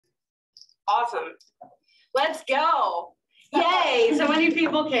Awesome. Let's go. Yay, so many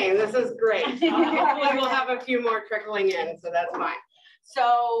people came. This is great. Hopefully we'll have a few more trickling in, so that's fine.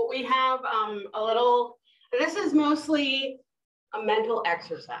 So we have a little, this is mostly a mental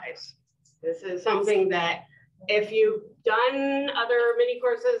exercise. This is something that if you've done other mini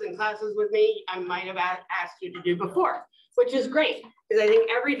courses and classes with me, I might have asked you to do before, which is great, because I think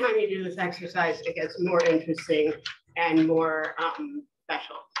every time you do this exercise, it gets more interesting and more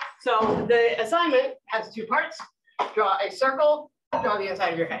special. So the assignment has two parts. Draw a circle, draw the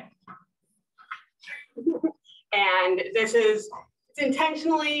inside of your head. And this is, it's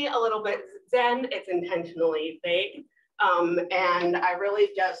intentionally a little bit Zen, it's intentionally vague. And I really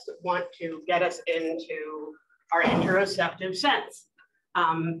just want to get us into our interoceptive sense.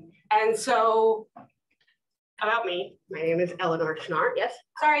 And so, about me, my name is Eleanor Schnarr, yes?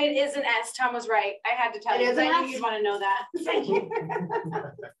 Sorry, it is an S, Tom was right. I had to tell you, because I knew you'd want to know that. Thank you.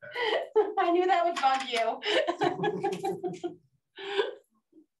 I knew that would bug you.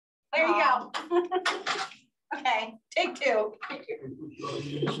 There you go. Okay, take two.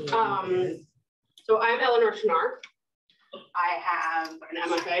 So I'm Eleanor Schnarr. I have an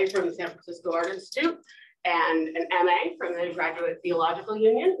M.F.A. from the San Francisco Art Institute and an M.A. from the Graduate Theological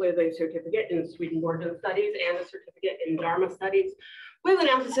Union with a certificate in Swedenborgian studies and a certificate in Dharma studies with an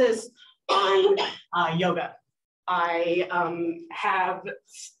emphasis on yoga. I have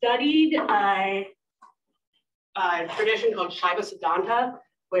studied a tradition called Śaiva Siddhānta,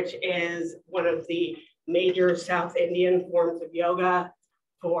 which is one of the major South Indian forms of yoga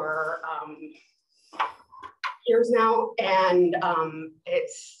for years now, and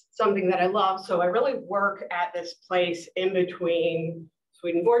it's something that I love. So I really work at this place in between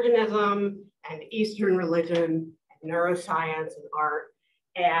Swedenborgianism and Eastern religion, and neuroscience and art.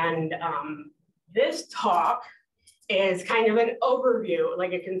 And this talk is kind of an overview,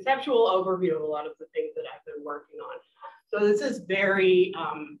 like a conceptual overview of a lot of the things that I've been working on. So this is very,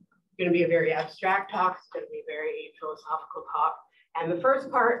 going to be a very abstract talk. It's going to be a very philosophical talk. And the first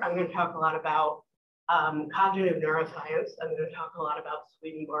part, I'm going to talk a lot about cognitive neuroscience. I'm going to talk a lot about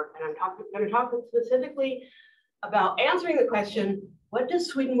Swedenborg, and I'm going to talk specifically about answering the question, what does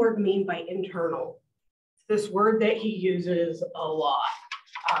Swedenborg mean by internal? This word that he uses a lot.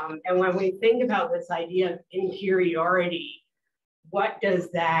 And when we think about this idea of interiority, what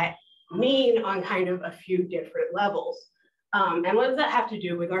does that mean on kind of a few different levels? And what does that have to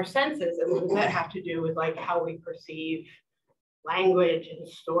do with our senses? And what does that have to do with like how we perceive language and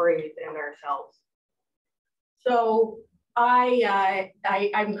stories and ourselves? So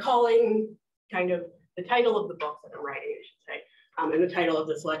I'm calling kind of the title of the book that I'm writing, I should say, and the title of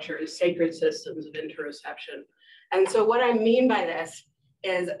this lecture is Sacred Systems of Interoception. And so what I mean by this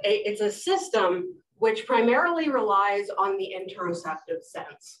is it's a system which primarily relies on the interoceptive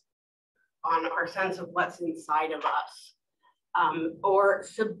sense, on our sense of what's inside of us, or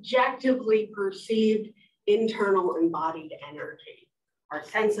subjectively perceived internal embodied energy, our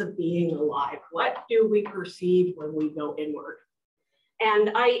sense of being alive. What do we perceive when we go inward?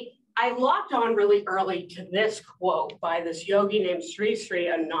 And I locked on really early to this quote by this yogi named Sri Sri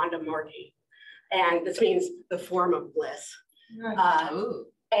Anandamurti. And this means the form of bliss.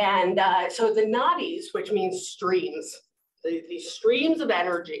 So the nadis, which means streams, the streams of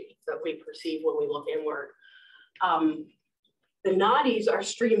energy that we perceive when we look inward, the nadis are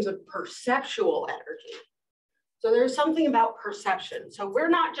streams of perceptual energy. So there's something about perception. So we're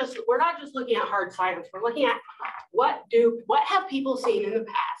not just looking at hard science. We're looking at what have people seen in the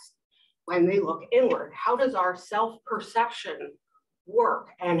past when they look inward? How does our self-perception work?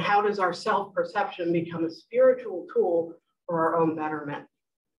 And how does our self-perception become a spiritual tool for our own betterment?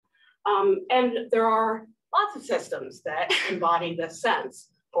 And there are lots of systems that embody this sense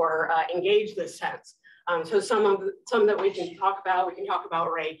or engage this sense. So some that we can talk about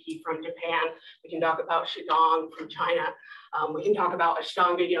Reiki from Japan. We can talk about Qigong from China. We can talk about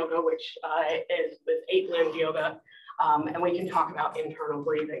Ashtanga yoga, which is with 8-limbed yoga. And we can talk about internal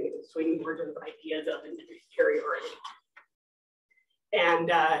breathing and Swedenborgian's ideas of interiority.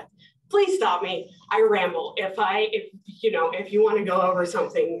 And please stop me. I ramble. If you want to go over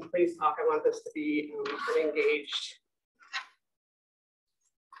something, please talk. I want this to be engaged.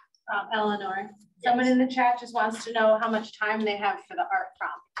 Eleanor, someone in the chat just wants to know how much time they have for the art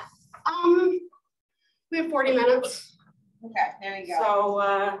prompt. We have 40 minutes. Okay, there we go. So,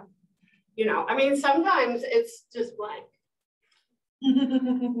 I mean, sometimes it's just blank.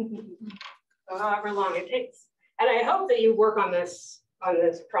 So however long it takes. And I hope that you work on this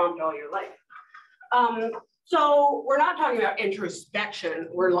prompt all your life. So we're not talking about introspection.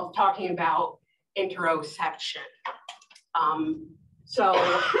 We're talking about interoception. So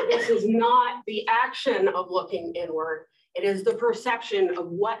this is not the action of looking inward. It is the perception of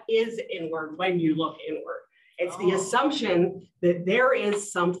what is inward when you look inward. It's the assumption that there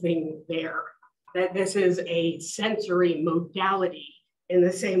is something there, that this is a sensory modality in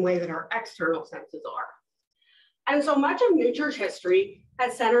the same way that our external senses are. And so much of New Church history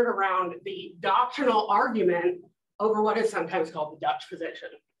has centered around the doctrinal argument over what is sometimes called the Dutch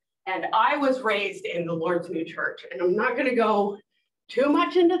position. And I was raised in the Lord's New Church, and I'm not going to go too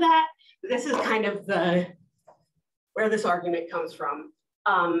much into that. This is kind of where this argument comes from.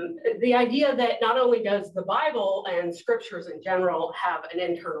 The idea that not only does the Bible and scriptures in general have an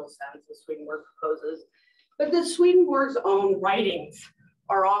internal sense, as Swedenborg proposes, but that Swedenborg's own writings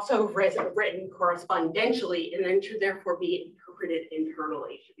are also written correspondentially and then should therefore be interpreted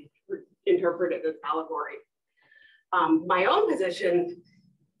internally, should be interpreted as allegory. My own position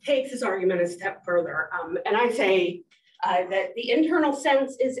takes this argument a step further, and I say that the internal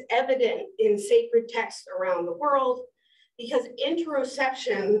sense is evident in sacred texts around the world because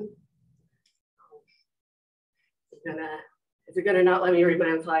interoception, is it gonna not let me read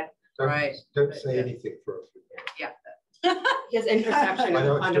my own slide? Right. Don't say anything first. Yeah. Because interoception is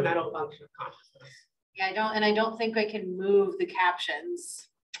a fundamental function of consciousness. Yeah, I don't think I can move the captions.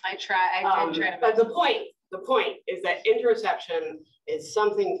 I did try to. But the point is that interoception is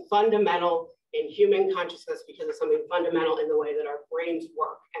something fundamental in human consciousness because it's something fundamental in the way that our brains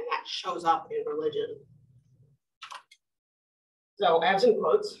work, and that shows up in religion. So I have some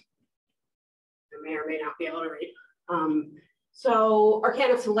quotes. I may or may not be able to read. So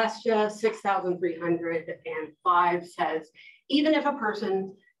Arcana Celestia 6305 says, even if a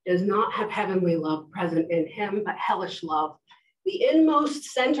person does not have heavenly love present in him, but hellish love, the inmost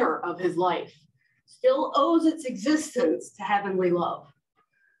center of his life still owes its existence to heavenly love.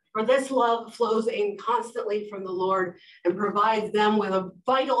 For this love flows in constantly from the Lord and provides them with a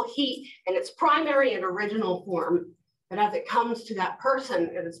vital heat in its primary and original form. But as it comes to that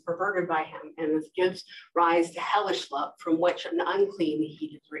person, it is perverted by him, and this gives rise to hellish love from which an unclean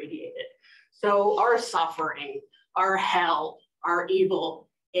heat is radiated. So our suffering, our hell, our evil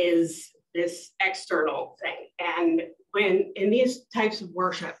is this external thing. And when in these types of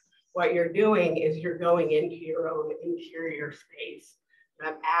worship, what you're doing is you're going into your own interior space, you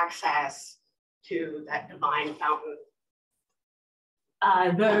have access to that divine fountain.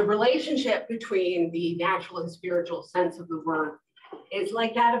 The relationship between the natural and spiritual sense of the word is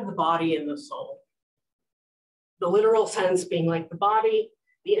like that of the body and the soul. The literal sense being like the body,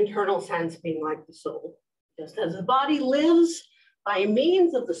 the internal sense being like the soul. Just as the body lives by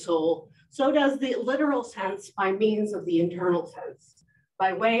means of the soul, so does the literal sense by means of the internal sense.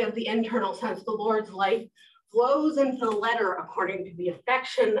 By way of the internal sense, the Lord's life flows into the letter according to the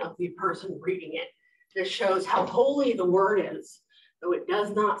affection of the person reading it. This shows how holy the word is, though it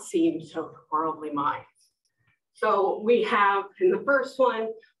does not seem so to worldly minds. So we have, in the first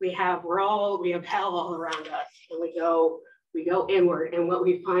one, we have hell all around us, and we go inward, and what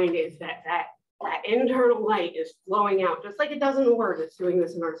we find is that internal light is flowing out, just like it does in the word, it's doing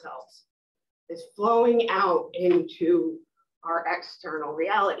this in ourselves. It's flowing out into our external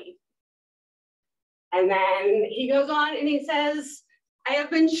reality. And then he goes on and he says, I have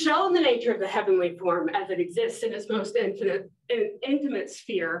been shown the nature of the heavenly form as it exists in its most intimate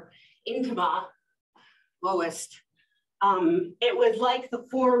sphere, intima, lowest. It was like the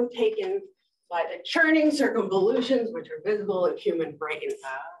form taken by the churning circumvolutions, which are visible in human brains.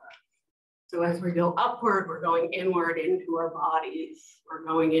 So as we go upward, we're going inward into our bodies. We're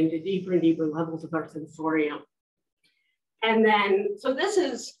going into deeper and deeper levels of our sensorium. And then, so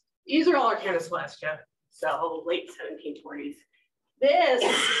these are all Arcana Celestia, so late 1740s. This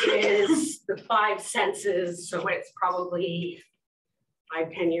is the five senses, so it's probably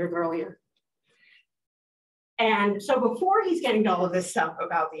 5-10 years earlier. And so before he's getting to all of this stuff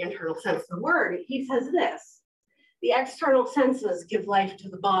about the internal sense of the word, he says this: the external senses give life to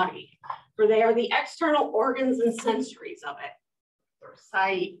the body, for they are the external organs and sensories of it, or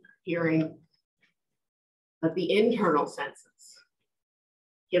sight, hearing. But the internal senses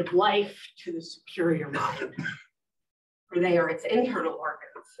give life to the superior mind, for they are its internal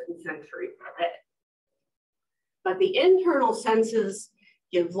organs and sensories of it. But the internal senses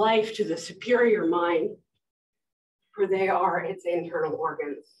give life to the superior mind, for they are its internal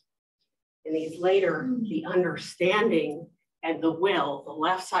organs. And these later, the understanding and the will, the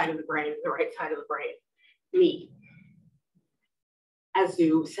left side of the brain, the right side of the brain, meet, as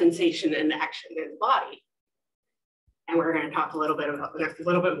do sensation and action in the body. And we're going to talk a little bit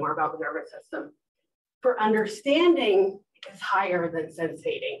more about the nervous system. For understanding is higher than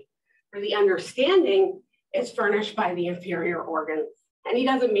sensating. For the understanding is furnished by the inferior organs, And he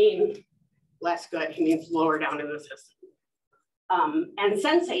doesn't mean less good, he means lower down in the system. And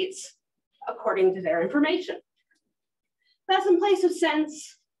sensates according to their information. Thus, in place of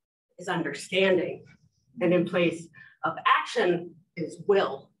sense is understanding, and in place of action is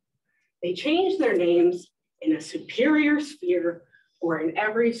will. They change their names in a superior sphere or in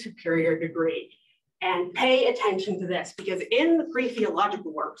every superior degree. And pay attention to this, because in the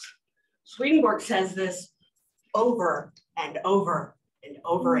pre-theological works, Swedenborg says this over and over and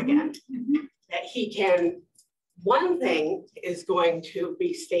over again, that he can, one thing is going to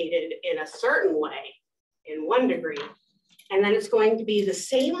be stated in a certain way, in one degree, and then it's going to be the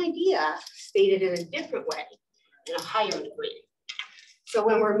same idea stated in a different way, in a higher degree. So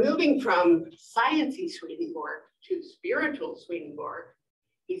when we're moving from sciencey Swedenborg to spiritual Swedenborg,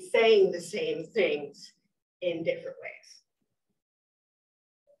 he's saying the same things in different ways,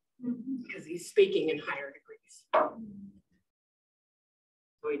 because he's speaking in higher degrees.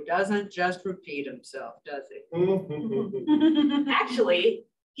 So he doesn't just repeat himself, does he? Actually,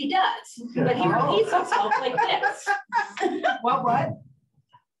 he does, but he repeats himself like this. What?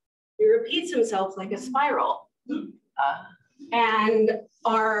 He repeats himself like a spiral. And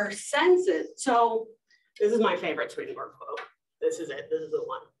our senses, so this is my favorite Swedenborg quote. This is it, this is the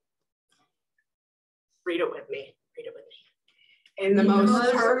one. Read it with me, read it with me. In the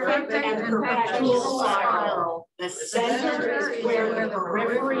most perfect and perpetual spiral, the center is where the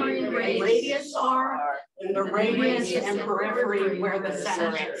periphery and radius are, and the radius and periphery where the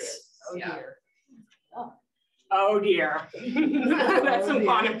center is. Oh dear. Oh dear. That's some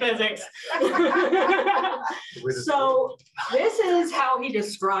quantum physics. So this is how he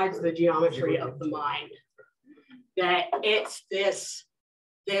describes the geometry of the mind. That it's this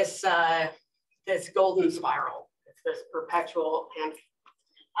golden spiral. It's this perpetual and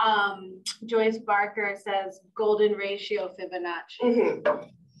Joyce Barker says golden ratio Fibonacci.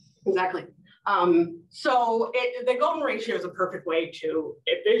 Exactly. So the golden ratio is a perfect way to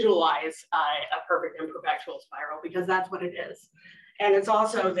visualize a perfect and perpetual spiral, because that's what it is. And it's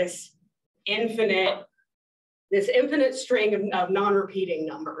also this infinite string of non-repeating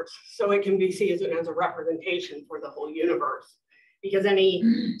numbers. So it can be seen as a representation for the whole universe, because any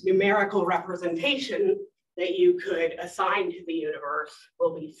numerical representation that you could assign to the universe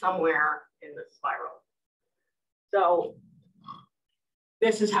will be somewhere in the spiral. So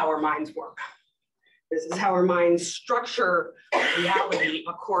this is how our minds work. This is how our minds structure reality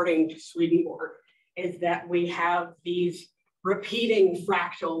according to Swedenborg, is that we have these repeating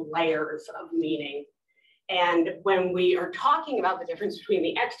fractal layers of meaning. And when we are talking about the difference between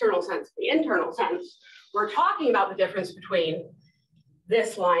the external sense and the internal sense, we're talking about the difference between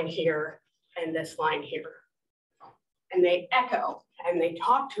this line here and this line here. And they echo and they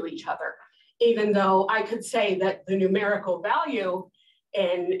talk to each other, even though I could say that the numerical value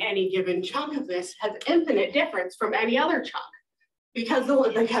in any given chunk of this has infinite difference from any other chunk, because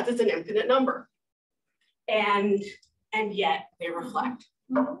it's an infinite number. And yet they reflect.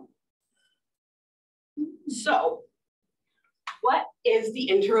 So what is the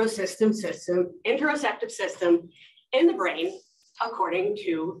interoceptive system in the brain according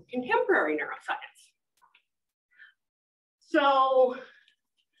to contemporary neuroscience? So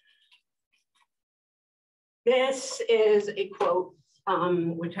this is a quote,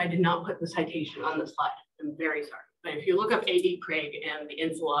 which I did not put the citation on the slide. I'm very sorry. But if you look up A.D. Craig and the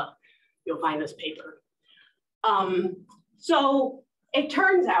insula, you'll find this paper. So it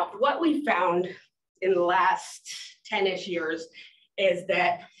turns out what we found in the last 10-ish years is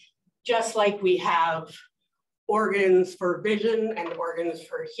that just like we have organs for vision and organs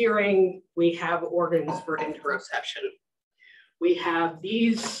for hearing, we have organs for interoception. We have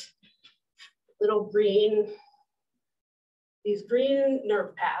these little green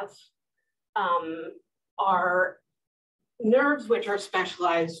nerve paths are nerves which are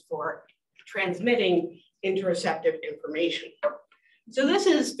specialized for transmitting interoceptive information. So this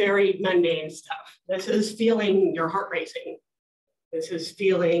is very mundane stuff. This is feeling your heart racing. This is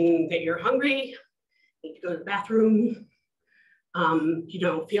feeling that you're hungry, need to go to the bathroom,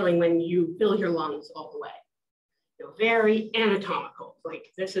 feeling when you fill your lungs all the way. Very anatomical, like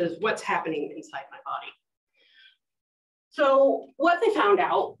this is what's happening inside my body. So what they found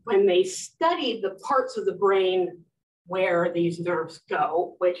out when they studied the parts of the brain where these nerves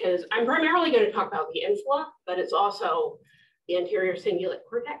go, which is, I'm primarily going to talk about the insula, but it's also the anterior cingulate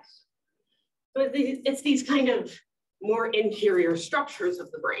cortex. So it's these kind of more interior structures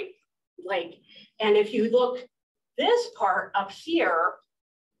of the brain. And if you look, this part up here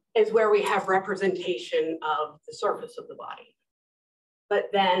is where we have representation of the surface of the body. But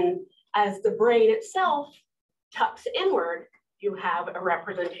then as the brain itself tucks inward, you have a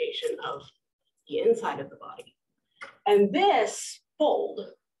representation of the inside of the body. And this fold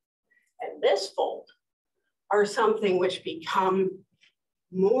and this fold are something which become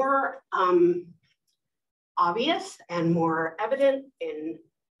more obvious and more evident in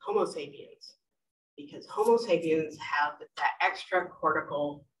Homo sapiens, because Homo sapiens have that extra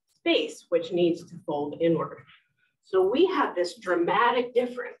cortical space which needs to fold inward. So we have this dramatic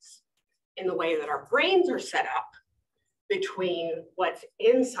difference in the way that our brains are set up between what's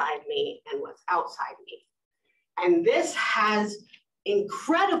inside me and what's outside me. And this has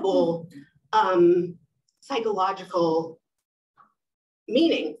incredible psychological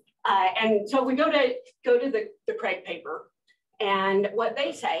meaning. And so we go to the Craig paper, and what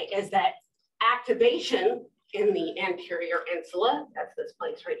they say is that activation in the anterior insula, that's this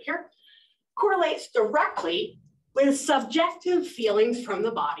place right here, correlates directly with subjective feelings from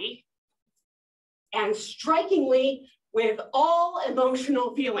the body, and strikingly with all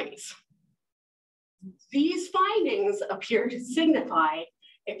emotional feelings. These findings appear to signify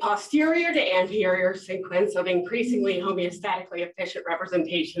a posterior to anterior sequence of increasingly homeostatically efficient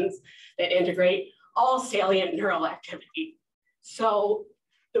representations that integrate all salient neural activity. So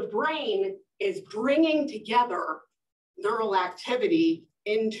the brain is bringing together neural activity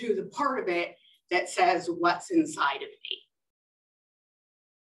into the part of it that says what's inside of me.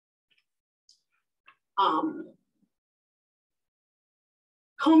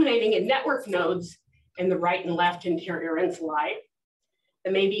 Culminating in network nodes in the right and left anterior insulae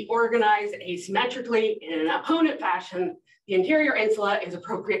that may be organized asymmetrically in an opponent fashion. The anterior insula is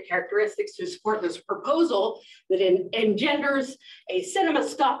appropriate characteristics to support this proposal that engenders a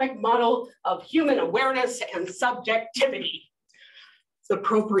cinemascopic model of human awareness and subjectivity. The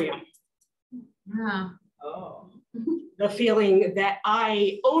proprium. Yeah. Oh. The feeling that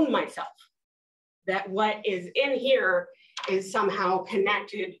I own myself, that what is in here is somehow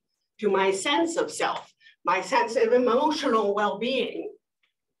connected to my sense of self, my sense of emotional well-being,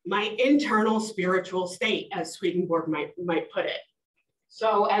 my internal spiritual state, as Swedenborg might put it.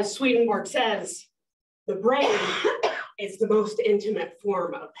 So as Swedenborg says, the brain is the most intimate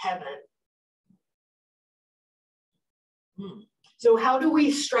form of heaven. So how do we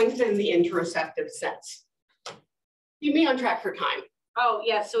strengthen the interoceptive sense? Keep me on track for time. Oh,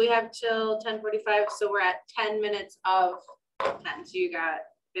 yeah, so we have till 10:45, so we're at 10 minutes of 10, so you got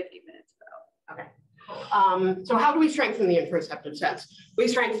 50 minutes to go. Okay. So how do we strengthen the interoceptive sense? We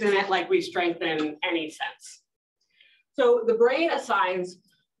strengthen it like we strengthen any sense. So the brain assigns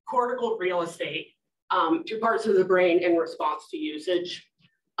cortical real estate to parts of the brain in response to usage.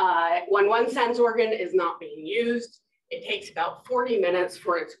 When one sense organ is not being used, it takes about 40 minutes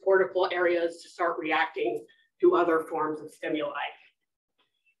for its cortical areas to start reacting to other forms of stimuli.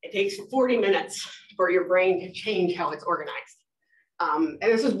 It takes 40 minutes for your brain to change how it's organized. And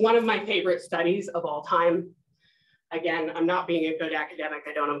this is one of my favorite studies of all time. Again, I'm not being a good academic.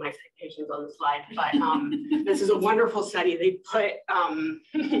 I don't have my citations on the slide, but this is a wonderful study. They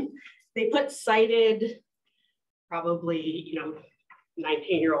put sighted, probably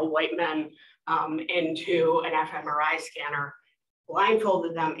 19-year-old white men into an fMRI scanner,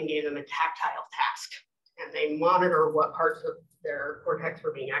 blindfolded them and gave them a tactile task. And they monitor what parts of their cortex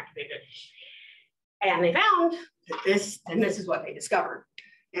were being activated. And they found that this is what they discovered,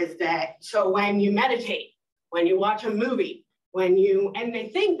 is that so when you meditate, when you watch a movie, and they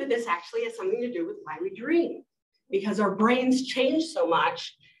think that this actually has something to do with why we dream, because our brains change so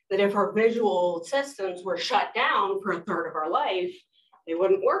much that if our visual systems were shut down for a third of our life, they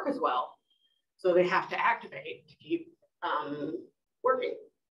wouldn't work as well. So they have to activate to keep working.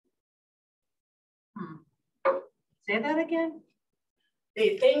 Say that again?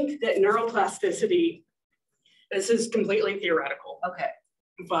 They think that neuroplasticity, this is completely theoretical. Okay.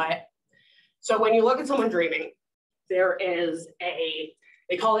 But so when you look at someone dreaming, there is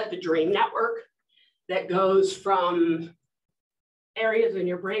they call it the dream network that goes from areas in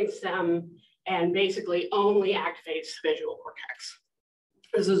your brainstem and basically only activates the visual cortex.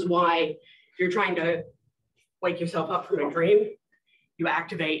 This is why if you're trying to wake yourself up from a dream, you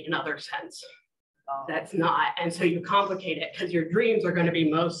activate another sense. That's not, and so you complicate it because your dreams are going to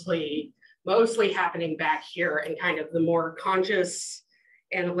be mostly happening back here, and kind of the more conscious,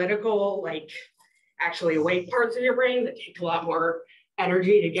 analytical, like actually awake parts of your brain that take a lot more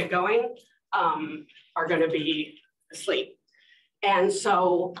energy to get going are going to be asleep. And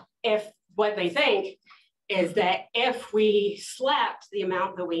so what they think is that if we slept the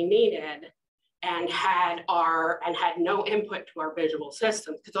amount that we needed and had no input to our visual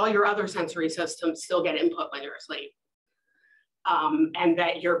systems, because all your other sensory systems still get input when you're asleep, and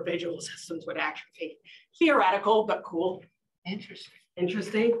that your visual systems would actually, theoretical, but cool, Interesting.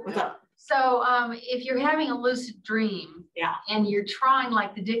 Interesting. What's up? So if you're having a lucid dream, Yeah. and you're trying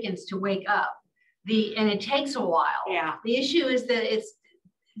like the Dickens to wake up, and it takes a while. Yeah. The issue is that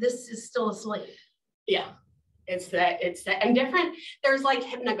this is still asleep. Yeah. It's that, and different, there's like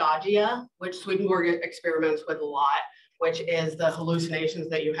hypnagogia, which Swedenborg experiments with a lot, which is the hallucinations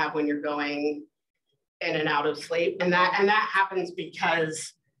that you have when you're going in and out of sleep. And that happens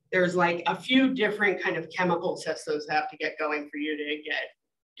because there's like a few different kind of chemical systems that have to get going for you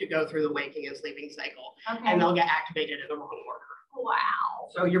to go through the waking and sleeping cycle. Okay. And they'll get activated in the wrong order. Wow.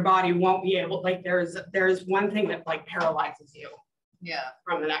 So your body won't be able, like there's one thing that like paralyzes you. Yeah.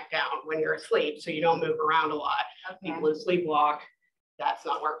 From the neck down when you're asleep, so you don't move around a lot. Okay. People who sleepwalk, that's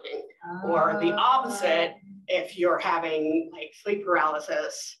not working. Or the opposite, if you're having like sleep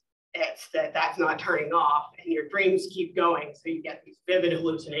paralysis, it's that's not turning off and your dreams keep going. So you get these vivid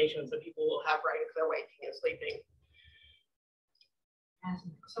hallucinations that people will have right as they're waking and sleeping.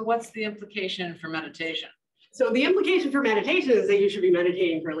 So what's the implication for meditation? So the implication for meditation is that you should be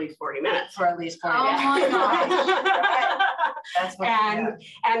meditating for at least 40 minutes. For at least 40 Oh minutes. my gosh. That's what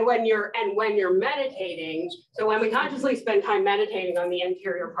and when you're meditating, so when we consciously spend time meditating on the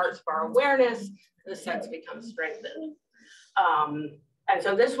interior parts of our awareness, the sense becomes strengthened. And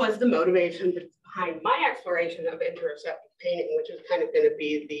so this was the motivation behind my exploration of interoceptive painting, which is kind of going to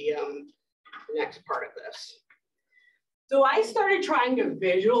be the next part of this. So I started trying to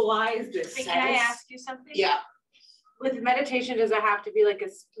visualize this sense. Can I ask you something? Yeah. With meditation, does it have to be like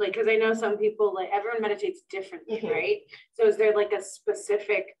because I know some people, like everyone meditates differently, Mhm. right? So is there like a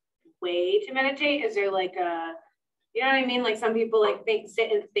specific way to meditate? Is there like a, you know what I mean? Like some people like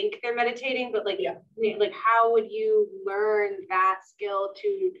sit and think they're meditating, but like, Yeah. like how would you learn that skill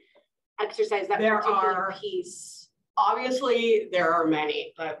to exercise that particular piece? Obviously, there are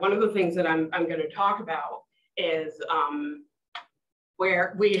many, but one of the things that I'm going to talk about is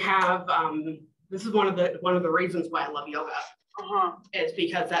where we have, this is one of the reasons why I love yoga, is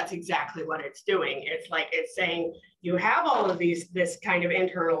because that's exactly what it's doing. It's like, it's saying you have all of this kind of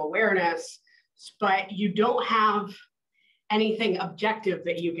internal awareness, but you don't have anything objective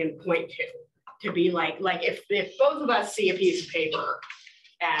that you can point to be like if both of us see a piece of paper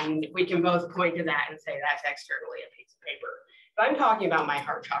and we can both point to that and say that's externally a piece of paper. If I'm talking about my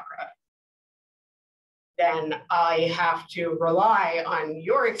heart chakra, then I have to rely on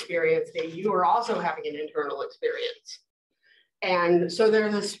your experience that you are also having an internal experience. And so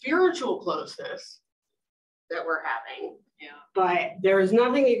there's a spiritual closeness that we're having, but there's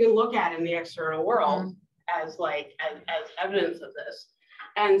nothing you can look at in the external world as evidence of this.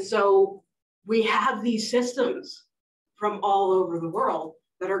 And so we have these systems from all over the world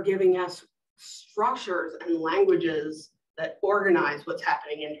that are giving us structures and languages that organize what's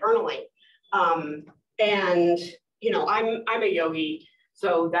happening internally. And, you know, I'm a yogi,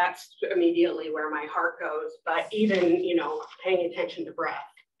 so that's immediately where my heart goes, but even, you know, paying attention to breath.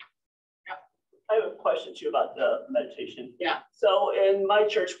 I have a question to you about the meditation. Yeah. So in my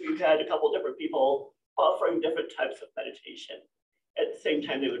church, we've had a couple different people offering different types of meditation. At the same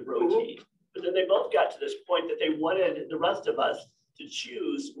time, they would rotate. But then they both got to this point that they wanted the rest of us to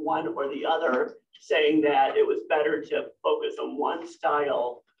choose one or the other, saying that it was better to focus on one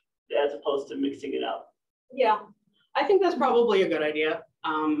style as opposed to mixing it up. Yeah, I think that's probably a good idea.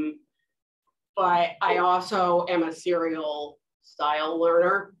 But I also am a serial style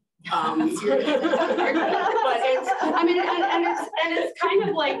learner. But it's, I mean, and it's kind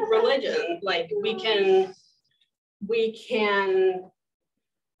of like religion. Like we can,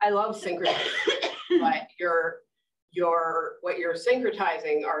 I love syncretizing, but what you're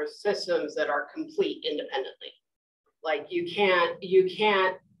syncretizing are systems that are complete independently. Like you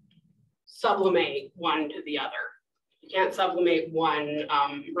can't sublimate one to the other. You can't sublimate one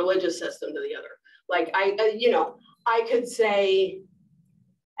religious system to the other. Like I could say,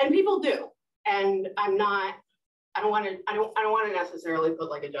 and people do, and I don't want to necessarily put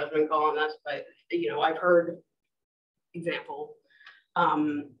like a judgment call on this, but you know, I've heard example. I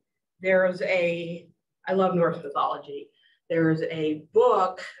love Norse mythology. There's a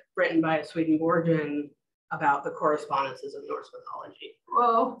book written by a Swedenborgian about the correspondences of Norse mythology.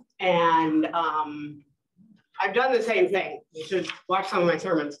 Whoa. And I've done the same thing. You should watch some of my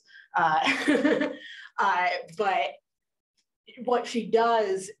sermons. But what she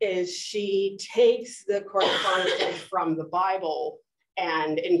does is she takes the correspondences from the Bible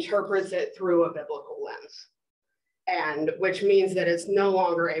and interprets it through a biblical lens, and which means that it's no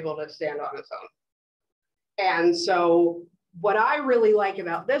longer able to stand on its own. And so what I really like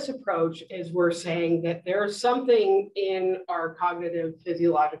about this approach is we're saying that there's something in our cognitive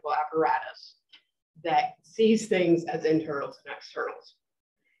physiological apparatus that sees things as internals and externals.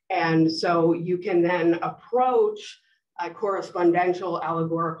 And so you can then approach a correspondential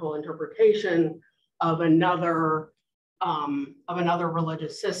allegorical interpretation of another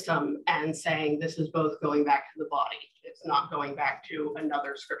religious system and saying this is both going back to the body. It's not going back to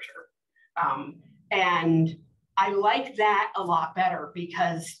another scripture. And I like that a lot better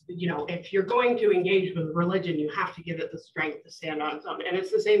because, you know, if you're going to engage with religion, you have to give it the strength to stand on its own. And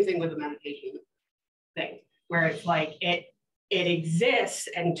it's the same thing with the meditation thing, where it's like it exists,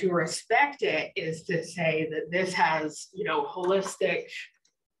 and to respect it is to say that this has, you know, holistic,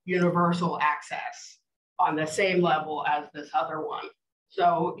 universal access on the same level as this other one.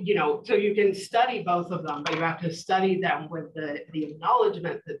 So, you know, so you can study both of them, but you have to study them with the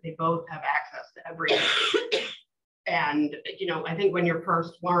acknowledgement that they both have access to everything. And, you know, I think when you're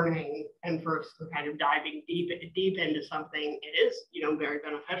first learning and first kind of diving deep into something, it is, you know, very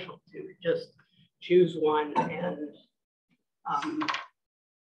beneficial to just choose one and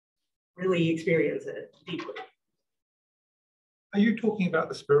really experience it deeply. Are you talking about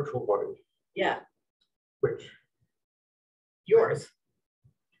the spiritual body? Yeah. Which? Yours.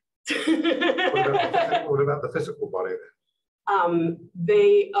 What about the physical body then?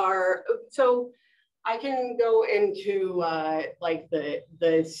 They are, so I can go into like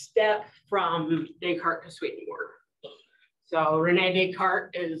the step from Descartes to Swedenborg. So Rene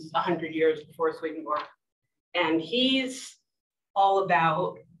Descartes is 100 years before Swedenborg, and he's all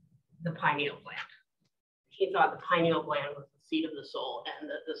about the pineal gland. He thought the pineal gland was the seat of the soul and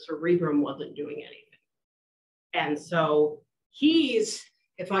that the cerebrum wasn't doing anything. And so he's,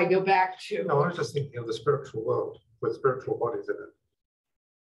 if I go back to— No, I was just thinking of the spiritual world with spiritual bodies in it.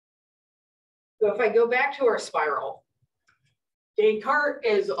 So if I go back to our spiral, Descartes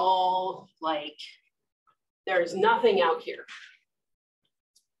is all like, there's nothing out here.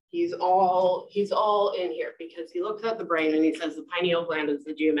 He's all in here because he looks at the brain and he says the pineal gland is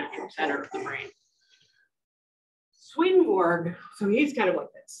the geometric center of the brain. Swedenborg, so he's kind of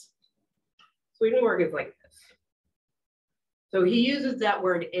like this. Swedenborg is like this. So he uses that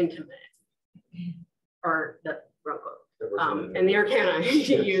word intimate, or the wrong quote. In the Arcana, he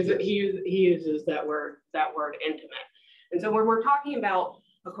uses that word intimate. And so when we're talking about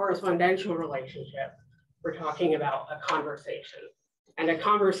a correspondential relationship, we're talking about a conversation, and a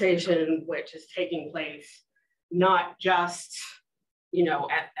conversation which is taking place not just, you know,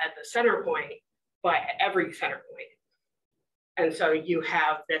 at the center point, but at every center point. And so you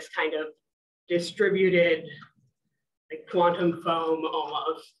have this kind of distributed, like quantum foam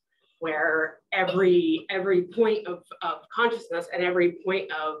almost, where every point of consciousness and every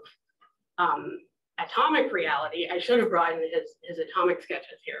point of atomic reality— I should have brought in his atomic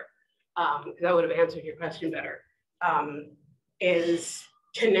sketches here, because that would have answered your question better, is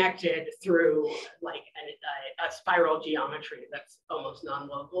connected through like a spiral geometry that's almost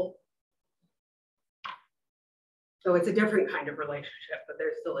non-local. So it's a different kind of relationship, but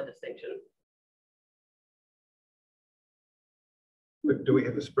there's still a distinction. But do we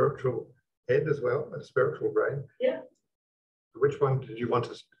have a spiritual head as well, a spiritual brain? Yeah. Which one did you want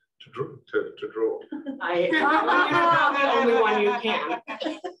us to draw? I the only one you can.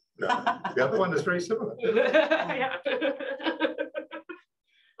 No, the other one is very similar. Yeah.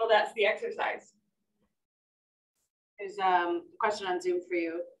 Well, that's the exercise. There's a question on Zoom for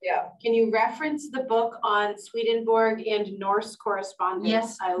you. Yeah. Can you reference the book on Swedenborg and Norse correspondence?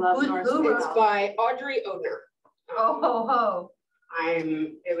 Yes. I love Norse. It's by Audrey Odner. Oh, ho, ho.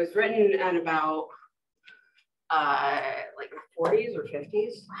 It was written at about like 40s or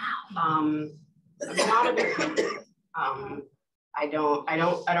 50s. Wow. I'm not a big fan. I don't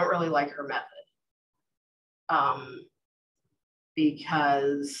really like her method.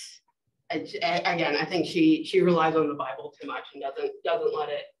 Because again, I think she relies on the Bible too much and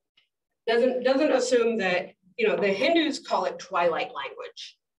doesn't assume that, you know, the Hindus call it twilight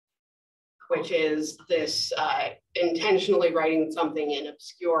language, which is this intentionally writing something in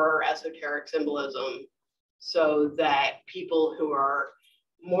obscure esoteric symbolism so that people who are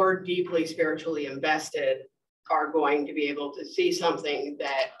more deeply spiritually invested are going to be able to see something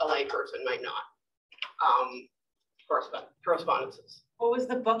that a layperson might not. Correspondences. What was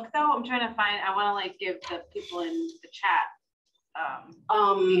the book though? I'm trying to find, I want to like give the people in the chat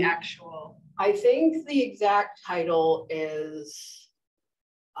the actual. I think the exact title is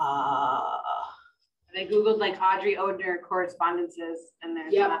They Googled like Audrey Odner correspondences and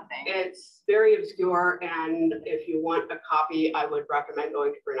there's nothing. It's very obscure, and if you want a copy, I would recommend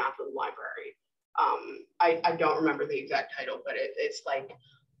going to Bryn Athyn Library. I don't remember the exact title, but it's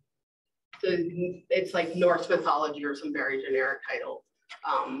like Norse mythology or some very generic title.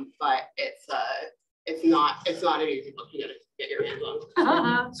 But it's not an easy book to get your hands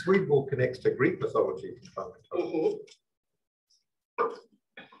on. Swedenborg connects to Greek mythology. Mhm.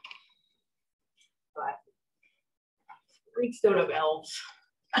 But Greeks don't have elves.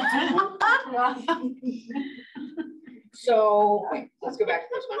 So wait, let's go back to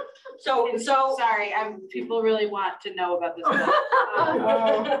this one. So Sorry, people really want to know about this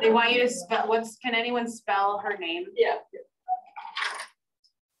book. They want you to spell, can anyone spell her name? yeah.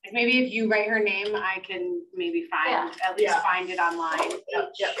 Like maybe if you write her name, I can maybe find, at least find it online.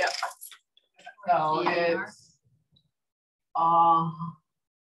 Yep. So it's,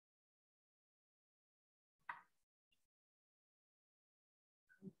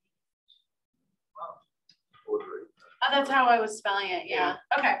 Oh, that's how I was spelling it, yeah.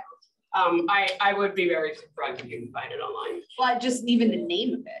 Okay. I would be very surprised if you can find it online. Well, just even the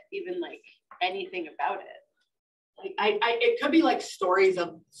name of it, even like anything about it. Like it could be like stories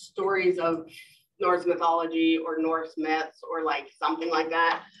of Norse mythology or Norse myths or like something like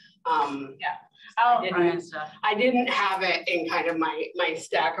that. I didn't have it in kind of my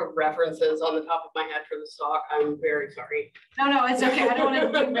stack of references on the top of my head for the stock. I'm very sorry. No, it's okay. I don't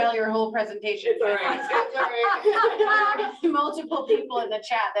want to derail your whole presentation. It's all right. It's all right. Multiple people in the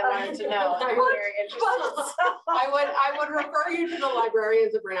chat that wanted to know. I'm very interested. I would refer you to the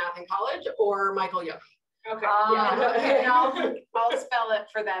librarians at Bryn Athyn College or Michael Young. Okay. Okay. I'll spell it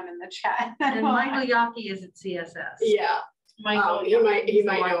for them in the chat. And Michael Yockey is at CSS. Yeah. Michael, he might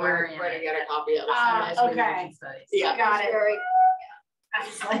know where librarian to get a copy of it. Okay. Yeah. Got it.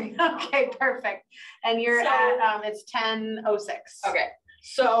 Okay, perfect. And you're at it's 10:06. Okay.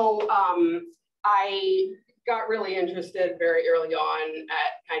 So I got really interested very early on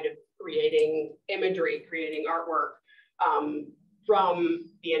at kind of creating imagery, creating artwork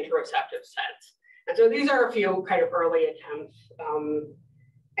from the interoceptive sense. And so these are a few kind of early attempts.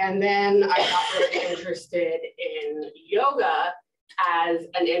 And then I got really interested in yoga as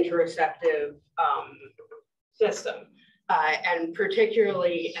an interoceptive system. And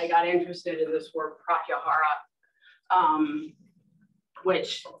particularly, I got interested in this word pratyahara,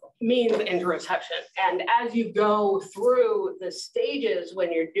 which means interoception. And as you go through the stages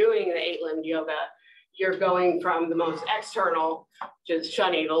when you're doing the 8-limbed yoga, you're going from the most external, just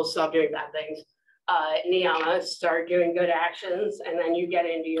shun evils, stop doing bad things, niyamas, start doing good actions, and then you get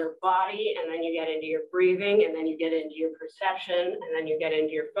into your body, and then you get into your breathing, and then you get into your perception, and then you get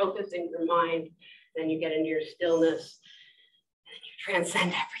into your focusing your mind, then you get into your stillness, and then you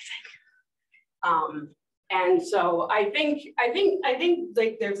transcend everything. And so I think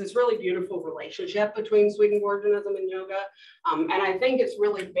like there's this really beautiful relationship between Swedenborgianism and yoga. And I think it's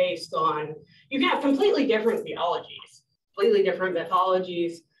really based on, you can have completely different theologies, completely different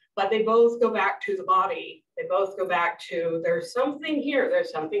mythologies, but they both go back to the body. They both go back to, there's something here. There's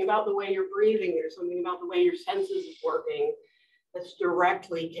something about the way you're breathing. There's something about the way your senses is working that's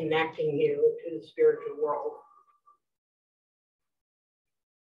directly connecting you to the spiritual world.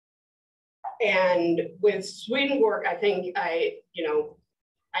 And with Swedenborg, I think I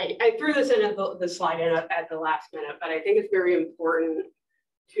threw this in at the slide in at the last minute, but I think it's very important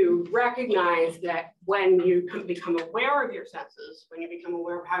to recognize that when you become aware of your senses, when you become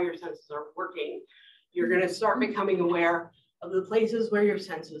aware of how your senses are working, you're going to start becoming aware of the places where your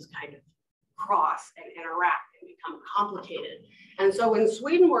senses kind of cross and interact and become complicated. And so when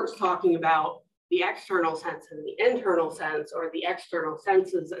Swedenborg's talking about the external sense and the internal sense, or the external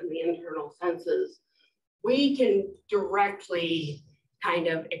senses and the internal senses, we can directly kind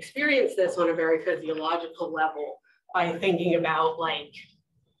of experience this on a very physiological level by thinking about, like,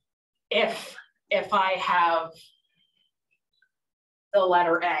 if I have the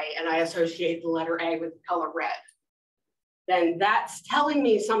letter A and I associate the letter A with the color red, then that's telling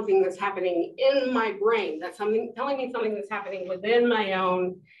me something that's happening in my brain. That's telling me something that's happening within my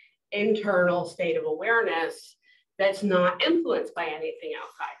own internal state of awareness that's not influenced by anything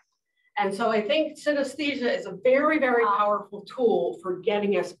outside. And so I think synesthesia is a very, very powerful tool for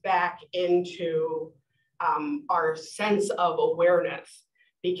getting us back into our sense of awareness,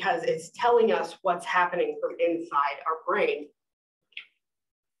 because it's telling us what's happening from inside our brain.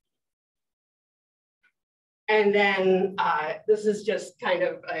 And then this is just kind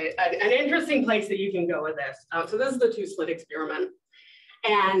of an interesting place that you can go with this. So this is the 2-slit experiment.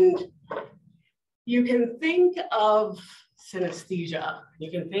 And you can think of synesthesia,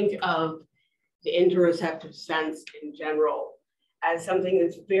 you can think of the interoceptive sense in general as something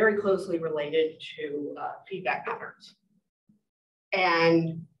that's very closely related to feedback patterns.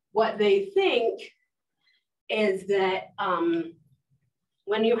 And what they think is that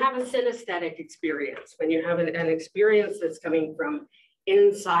when you have a synesthetic experience, when you have an experience that's coming from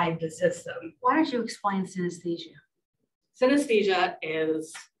inside the system. Why don't you explain synesthesia? Synesthesia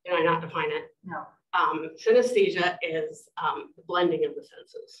is, can I not define it? No. Synesthesia is the blending of the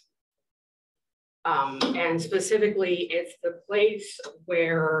senses. And specifically, it's the place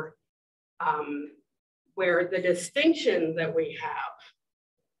where the distinction that we have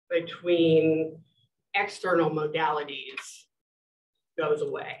between external modalities goes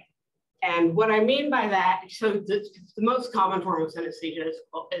away. And what I mean by that, so the most common form of synesthesia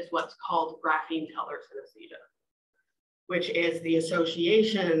is what's called grapheme teller synesthesia, which is the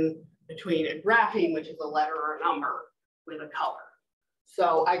association between a grapheme, which is a letter or a number, with a color.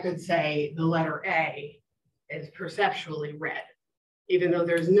 So I could say the letter A is perceptually red, even though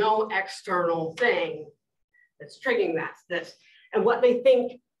there's no external thing that's triggering this. And what they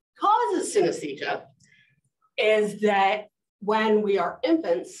think causes synesthesia is that when we are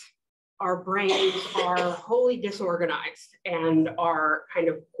infants, our brains are wholly disorganized, and our kind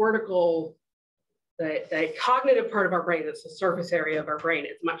of cortical, the cognitive part of our brain, that's the surface area of our brain,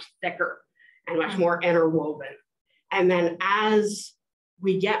 is much thicker and much more interwoven. And then as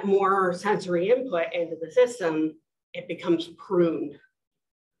we get more sensory input into the system, it becomes pruned.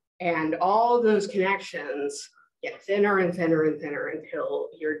 And all those connections get thinner and thinner and thinner until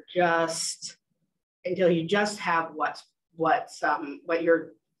you just have what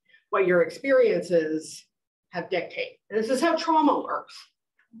your experiences have dictate. And this is how trauma works.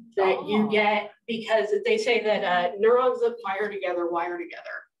 That you get, because they say that neurons that fire together wire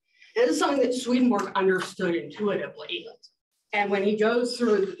together. And this is something that Swedenborg understood intuitively. And when he goes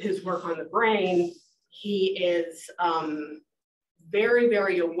through his work on the brain, he is very,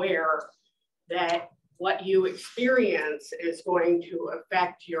 very aware that what you experience is going to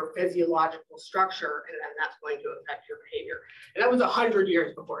affect your physiological structure, and then that's going to affect your behavior. And that was 100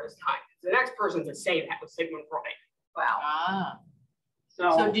 years before his time. The next person to say that was Sigmund Freud. Wow. Ah.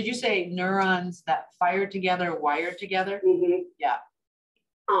 So did you say neurons that fire together, wire together? Mm-hmm. Yeah.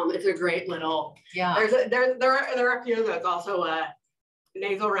 It's a great little, yeah. There are a few. There's also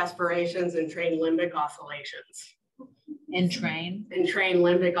nasal respirations and trained limbic oscillations. Entrained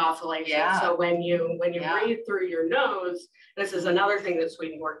limbic oscillations. Yeah. So when you breathe through your nose, this is another thing that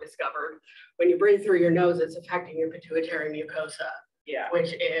Swedenborg discovered. When you breathe through your nose, it's affecting your pituitary mucosa,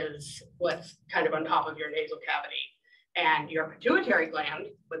 which is what's kind of on top of your nasal cavity. And your pituitary gland,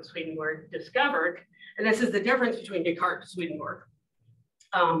 what Swedenborg discovered, and this is the difference between Descartes and Swedenborg.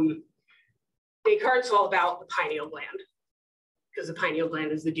 Descartes is all about the pineal gland, because the pineal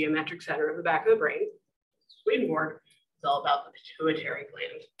gland is the geometric center of the back of the brain. Swedenborg is all about the pituitary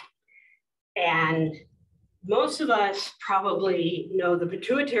gland. And most of us probably know the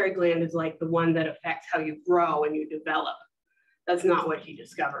pituitary gland is like the one that affects how you grow and you develop. That's not what he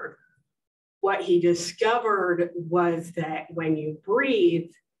discovered. What he discovered was that when you breathe,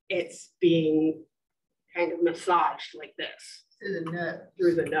 it's being kind of massaged like this.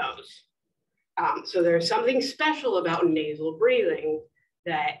 Through the nose. So there's something special about nasal breathing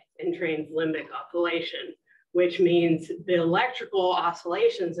that entrains limbic oscillation, which means the electrical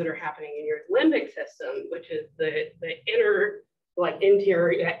oscillations that are happening in your limbic system, which is the inner,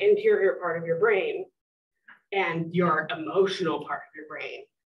 interior part of your brain, and your emotional part of your brain,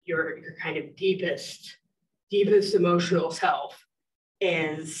 your kind of deepest emotional self,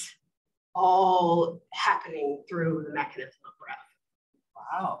 is all happening through the mechanism of breath.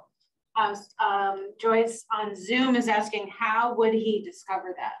 Wow. Joyce on Zoom is asking, how would he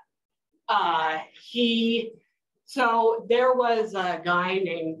discover that? So there was a guy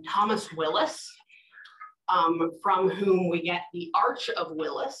named Thomas Willis, from whom we get the arch of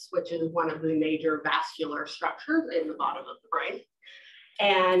Willis, which is one of the major vascular structures in the bottom of the brain.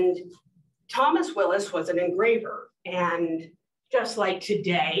 And Thomas Willis was an engraver, and just like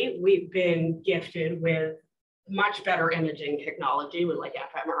today, we've been gifted with much better imaging technology with like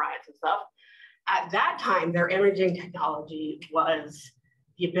fMRIs and stuff. At that time, their imaging technology was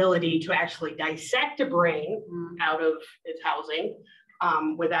the ability to actually dissect a brain out of its housing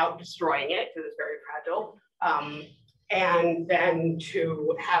without destroying it, because it's very fragile, and then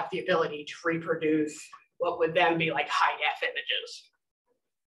to have the ability to reproduce what would then be like high-def images.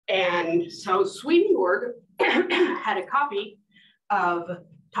 And so Swedenborg had a copy of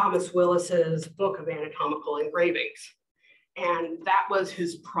Thomas Willis's book of anatomical engravings. And that was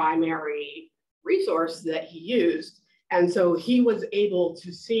his primary resource that he used. And so he was able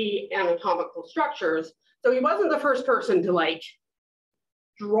to see anatomical structures. So he wasn't the first person to like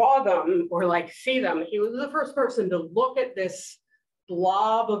draw them or like see them. He was the first person to look at this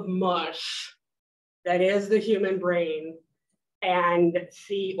blob of mush that is the human brain and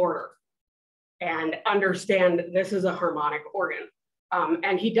see order and understand that this is a harmonic organ.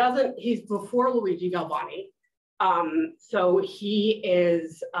 And he's before Luigi Galvani. So he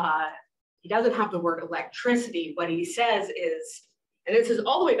doesn't have the word electricity. What he says is, and this is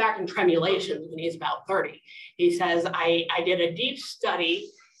all the way back in Tremulations when he's about 30. He says, I did a deep study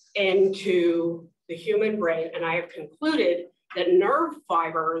into the human brain, and I have concluded that nerve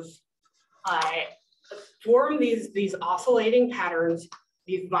fibers form these oscillating patterns,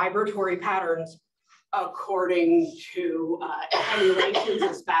 these vibratory patterns, according to tremulations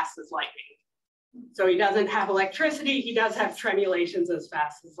as fast as lightning. So he doesn't have electricity, he does have tremulations as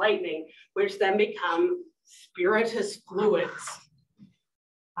fast as lightning, which then become spiritus fluids,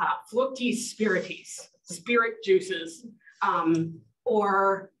 fluctis spiritis, spirit juices,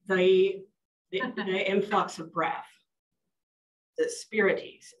 or the influx of breath, the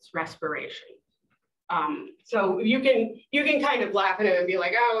spiritis, it's respiration. So you can kind of laugh at it and be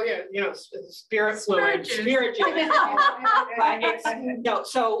like, oh yeah, you know, spirit fluid, spirit juice. But it's, no,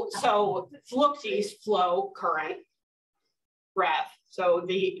 so fluctis, flow, current, breath. So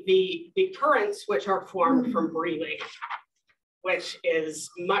the currents which are formed from breathing, which is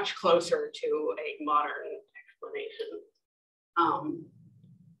much closer to a modern explanation.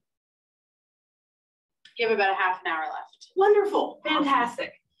 You have about a half an hour left. Wonderful,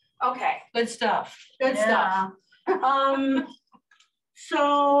 fantastic. Okay, Good stuff. good stuff.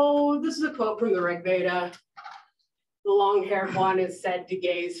 So this is a quote from the Rig Veda. The long-haired one is said to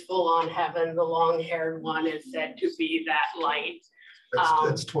gaze full on heaven. The long-haired one is said to be that light.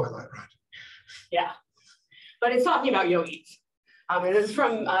 That's twilight, right? Yeah, but it's talking about yogis. And this is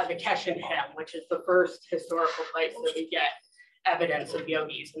from the Keshan hymn, which is the first historical place that we get evidence of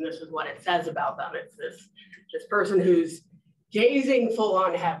yogis. And this is what it says about them. It's this person who's gazing full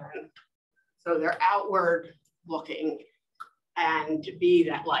on heaven. So they're outward looking and to be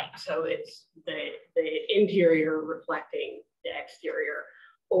that light. So it's the interior reflecting the exterior.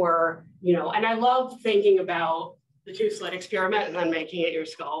 Or, you know, and I love thinking about the two slit experiment and then making it your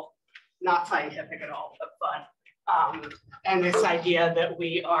skull. Not scientific at all, but fun. And this idea that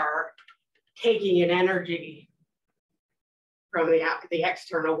we are taking an energy from the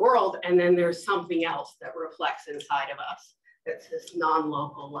external world, and then there's something else that reflects inside of us. That's this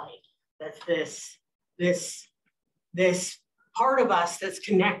non-local light. That's this part of us that's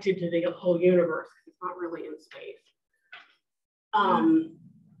connected to the whole universe. It's not really in space.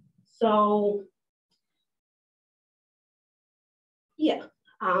 So yeah,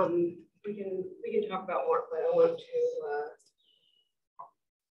 we can talk about more, but I want to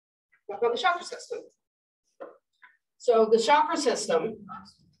talk about the chakra system. So the chakra system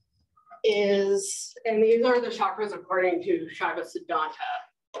is, and these are the chakras according to Śaiva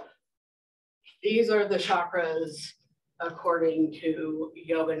Siddhānta. These are the chakras according to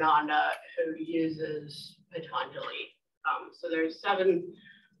Yogananda, who uses Patanjali. So there's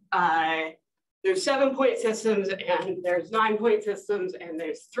 7-point systems, and there's 9-point systems, and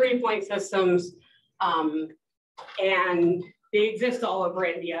there's 3-point systems, and they exist all over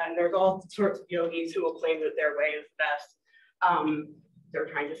India, and there's all sorts of yogis who will claim that their way is best. They're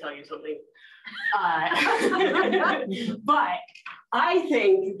trying to sell you something. But I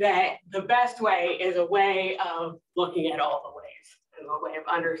think that the best way is a way of looking at all the ways, and a way of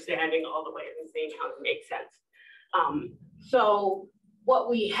understanding all the ways and seeing how it makes sense. So what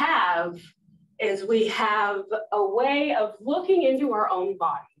we have is we have a way of looking into our own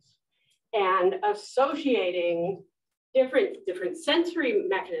bodies and associating different sensory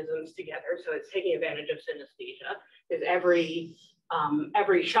mechanisms together. So it's taking advantage of synesthesia, because every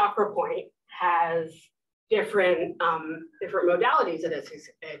chakra point has different modalities that it's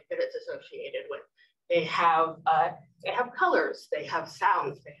associated with. They have colors, they have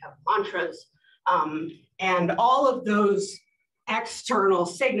sounds, they have mantras, and all of those external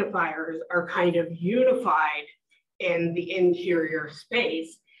signifiers are kind of unified in the interior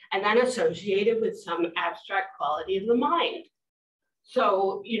space and then associated with some abstract quality of the mind.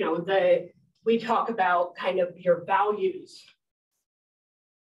 So, you know, we talk about kind of your values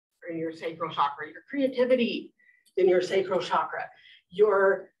in your sacral chakra, your creativity in your sacral chakra,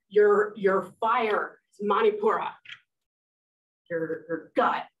 your fire, manipura, your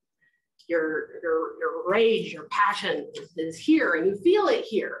gut, your rage, your passion is here, and you feel it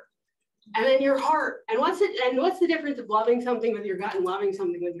here. And then your heart. And what's the difference of loving something with your gut and loving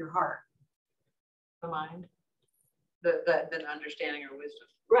something with your heart? The mind, the understanding or wisdom.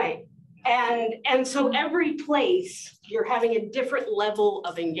 Right. And so every place you're having a different level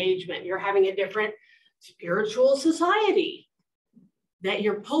of engagement. You're having a different spiritual society that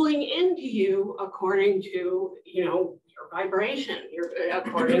you're pulling into you according to, you know, your vibration,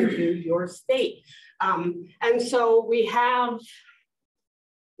 according to your state. And so we have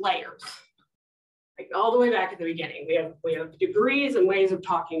layers. Like all the way back at the beginning, we have degrees and ways of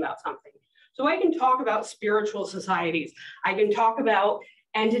talking about something. So I can talk about spiritual societies. I can talk about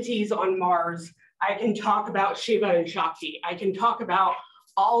entities on Mars. I can talk about Shiva and Shakti. I can talk about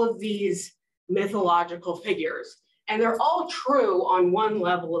all of these mythological figures. And they're all true on one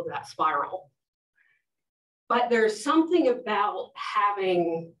level of that spiral. But there's something about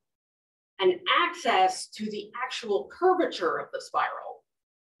having an access to the actual curvature of the spiral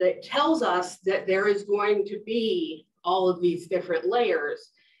that tells us that there is going to be all of these different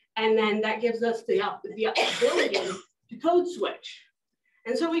layers. And then that gives us the ability to code switch.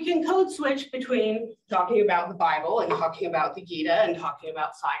 And so we can code switch between talking about the Bible and talking about the Gita and talking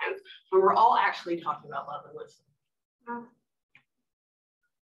about science, when we're all actually talking about love and wisdom.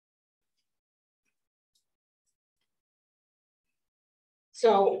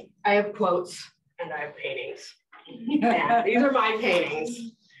 So I have quotes and I have paintings. And these are my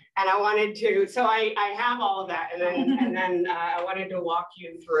paintings. And I wanted to, so I have all of that. And then I wanted to walk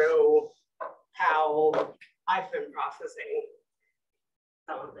you through how I've been processing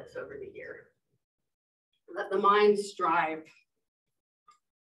some of this over the year. Let the mind strive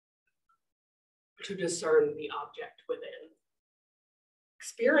to discern the object within.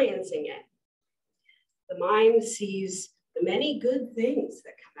 Experiencing it, the mind sees the many good things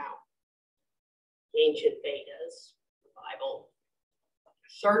that come out. The ancient Vedas, the Bible,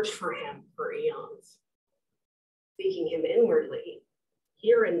 search for him for eons. Seeking him inwardly,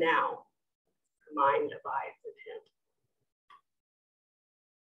 here and now, the mind abides with him.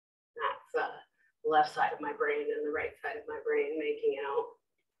 That's the left side of my brain and the right side of my brain making out.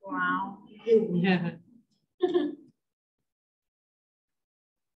 Wow.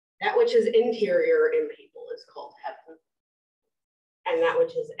 That which is interior in people is called heaven. And that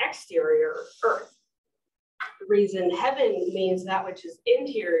which is exterior, earth. The reason heaven means that which is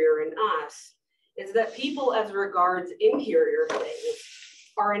interior in us is that people, as regards interior things,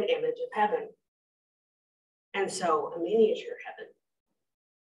 are an image of heaven. And so a miniature heaven.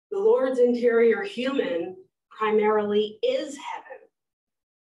 The Lord's interior human primarily is heaven.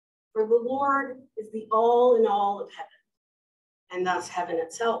 For the Lord is the all in all of heaven, and thus heaven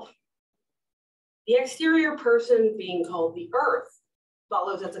itself. The exterior person, being called the earth,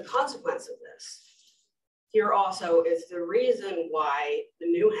 follows as a consequence of this. Here also is the reason why the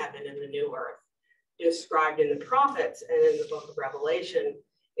new heaven and the new earth, described in the prophets and in the book of Revelation,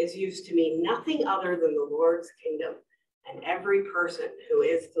 is used to mean nothing other than the Lord's kingdom, and every person who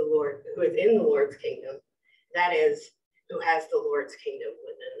is in the Lord's kingdom, that is, who has the Lord's kingdom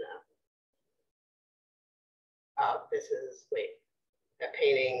within them. This is, that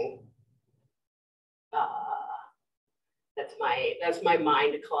painting. That's my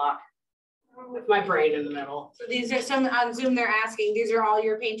mind clock. That's my brain in the middle. So these are some on Zoom. They're asking. These are all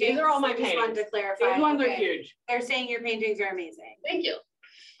your paintings. These are all my I just paintings. wanted to clarify. These ones are Okay. huge. They're saying your paintings are amazing. Thank you.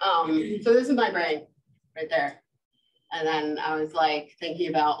 So this is my brain right there. And then I was like thinking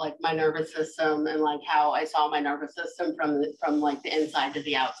about like my nervous system and like how I saw my nervous system from like the inside to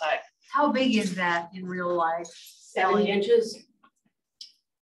the outside. How big is that in real life? 70 inches.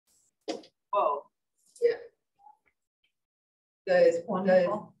 Whoa. Yeah.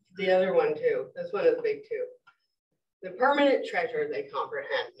 The other one too. This one is big too. The permanent treasure they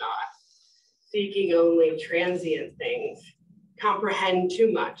comprehend not. Seeking only transient things. Comprehend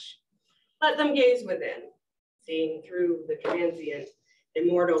too much. Let them gaze within. Seeing through the transient,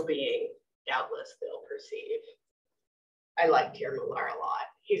 immortal being, doubtless they'll perceive. I like Tirmalar a lot.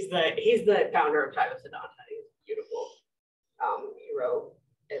 He's the founder of Śaiva Siddhānta. He's beautiful. He wrote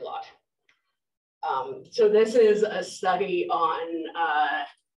a lot. So this is a study on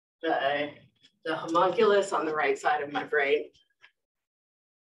the homunculus on the right side of my brain.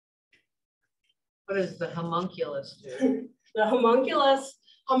 What does the homunculus do? The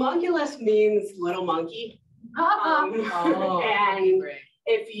homunculus means little monkey. And great.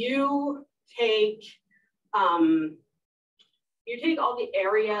 if you take all the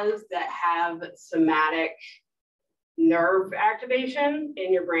areas that have somatic nerve activation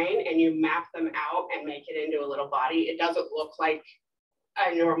in your brain and you map them out and make it into a little body, it doesn't look like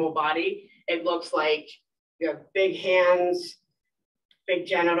a normal body. It looks like you have big hands, big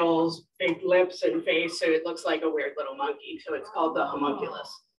genitals, big lips and face. So it looks like a weird little monkey. So it's called the homunculus.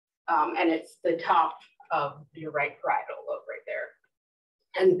 And it's the top of your right parietal lobe right there.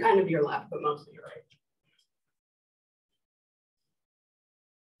 And kind of your left, but mostly your right.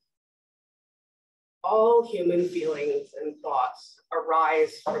 All human feelings and thoughts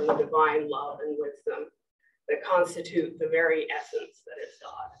arise from the divine love and wisdom that constitute the very essence that is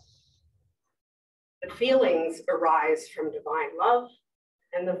God. The feelings arise from divine love.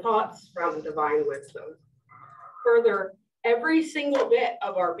 and the thoughts from divine wisdom. Further, every single bit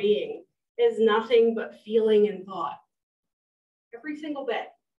of our being is nothing but feeling and thought. Every single bit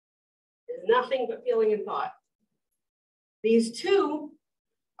is nothing but feeling and thought. These two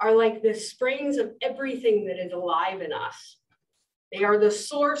are like the springs of everything that is alive in us. They are the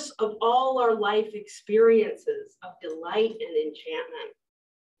source of all our life experiences of delight and enchantment.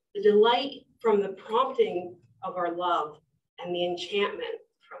 The delight from the prompting of our love and the enchantment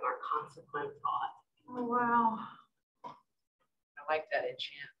from our consequent thought. Oh, wow. I like that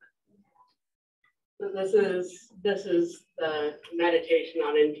enchantment. So this is the meditation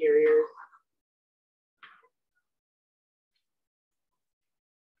on interiors.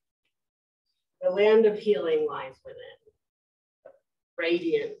 The land of healing lies within,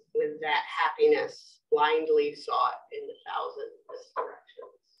 radiant with that happiness blindly sought in the thousand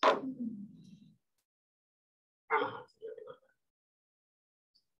directions.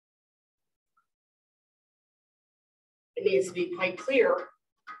 It needs to be quite clear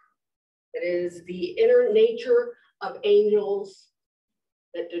that it is the inner nature of angels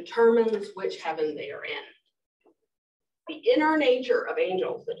that determines which heaven they are in. The inner nature of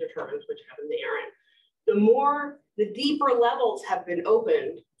angels that determines which heaven they are in. The deeper levels have been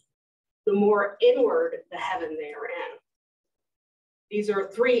opened, the more inward the heaven they are in. These are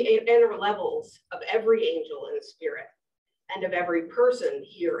three inner levels of every angel in the spirit and of every person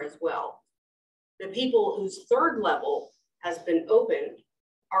here as well. The people whose third level has been opened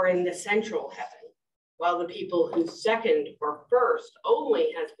are in the central heaven, while the people whose second or first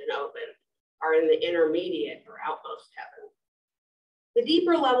only has been opened are in the intermediate or outmost heaven. The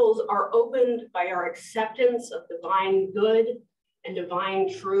deeper levels are opened by our acceptance of divine good and divine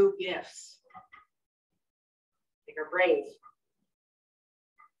true gifts, like our brains.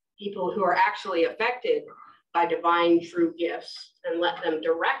 People who are actually affected by divine true gifts and let them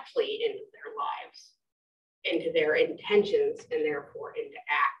directly into their lives, into their intentions, and therefore into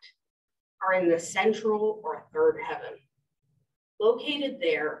act, are in the central or third heaven, located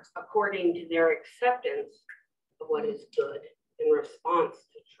there according to their acceptance of what is good in response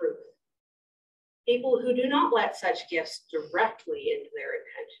to truth. People who do not let such gifts directly into their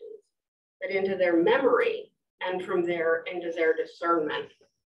intentions, but into their memory and from there into their discernment.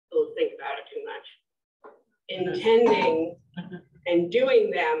 Don't think about it too much. Intending and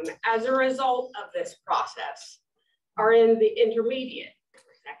doing them as a result of this process are in the intermediate or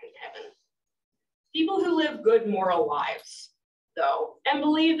second heaven. People who live good moral lives, though, and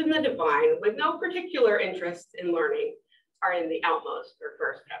believe in the divine with no particular interest in learning are in the outmost or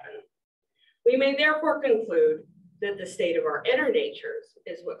first heaven. We may therefore conclude that the state of our inner natures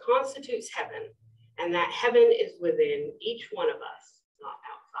is what constitutes heaven, and that heaven is within each one of us, not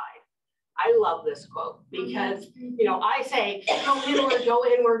outside. I love this quote because, you know, I say, go inward, go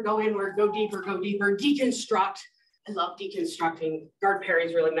inward, go inward, go deeper, deconstruct. I love deconstructing. Guard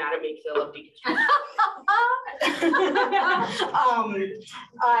Perry's really mad at me because I love deconstructing.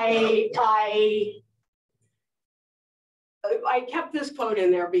 I kept this quote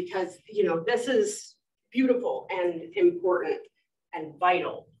in there because, you know, this is beautiful and important and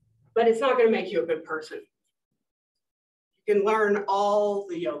vital, but it's not going to make you a good person. You can learn all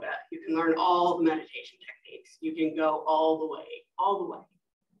the yoga. You can learn all the meditation techniques. You can go all the way.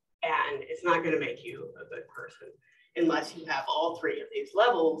 And it's not going to make you a good person unless you have all three of these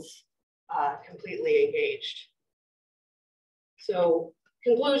levels completely engaged. So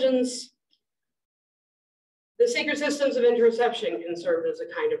conclusions. The sacred systems of interoception can serve as a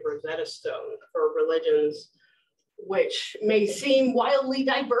kind of Rosetta Stone for religions which may seem wildly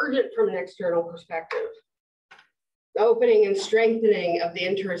divergent from an external perspective. The opening and strengthening of the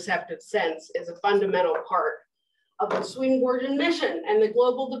interoceptive sense is a fundamental part of the Swedenborgian mission and the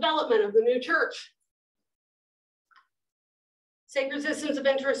global development of the new church. Sacred systems of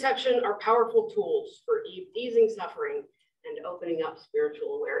interoception are powerful tools for easing suffering and opening up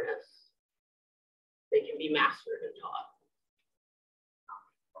spiritual awareness. They can be mastered and taught.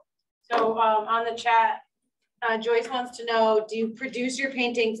 So on the chat, Joyce wants to know, do you produce your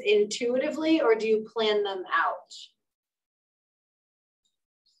paintings intuitively or do you plan them out?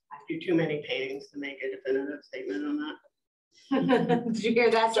 I do too many paintings to make a definitive statement on that. Did you hear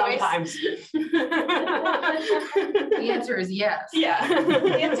that, Joyce? Sometimes. The answer is yes. Yeah.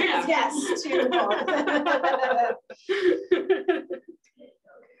 The answer is yes to both.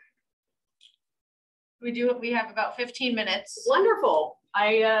 We have about 15 minutes. Wonderful.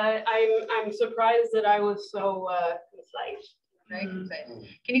 I'm surprised that I was so concise. Very concise.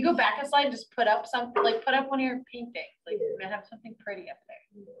 Can you go back a slide and just put up something, like put up one of your paintings, like have something pretty up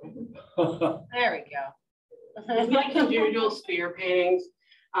there. There we go. Like individual sphere paintings.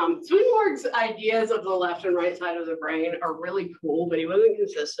 Swedenborg's ideas of the left and right side of the brain are really cool, but he wasn't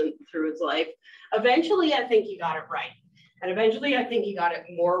consistent through his life. Eventually, I think he got it right. And eventually, I think he got it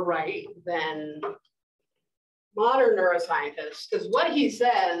more right than modern neuroscientists, because what he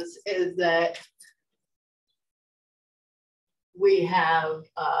says is that we have,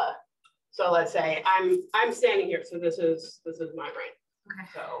 so let's say I'm standing here, so this is my brain. Okay.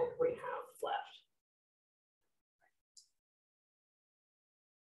 So we have left.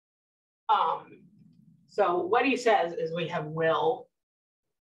 So what he says is we have will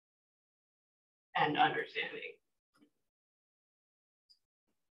and understanding.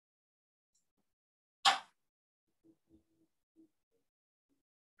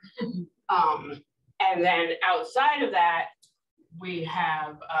 And then outside of that, we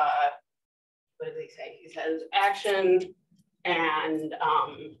have, what does he say? He says action and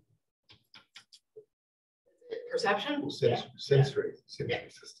perception? Sensory systems.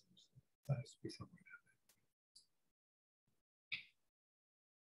 That has to be somewhere.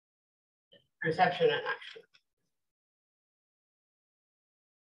 Perception and action.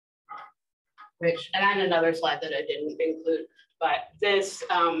 Which, and I had another slide that I didn't include, but this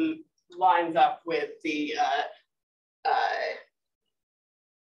lines up with the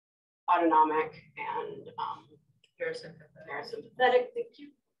autonomic and parasympathetic, thank you,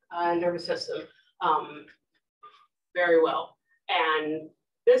 nervous system very well. And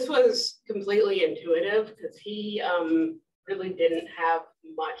this was completely intuitive because he really didn't have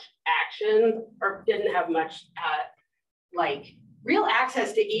much action or didn't have much like real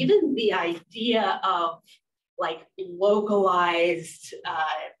access to even the idea of like localized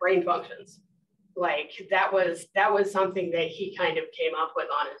brain functions. Like that was something that he kind of came up with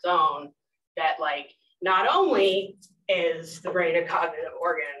on his own, that like not only is the brain a cognitive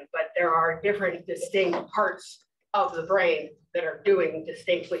organ, but there are different distinct parts of the brain that are doing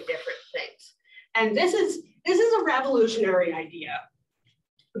distinctly different things. And this is a revolutionary idea,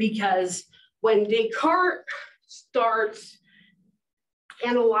 because when Descartes starts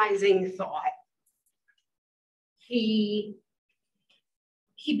analyzing thought, he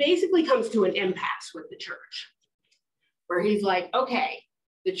basically comes to an impasse with the church, where he's like, okay,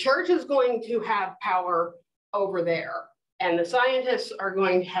 the church is going to have power over there, and the scientists are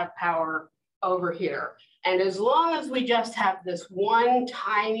going to have power over here. And as long as we just have this one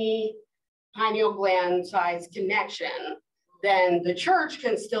tiny pineal gland size connection, then the church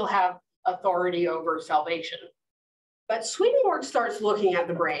can still have authority over salvation. But Swedenborg starts looking at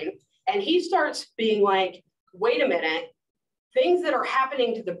the brain, and he starts being like, wait a minute, things that are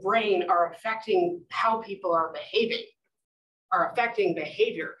happening to the brain are affecting how people are behaving, are affecting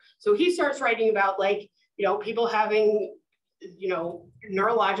behavior. So he starts writing about like, you know, people having, you know,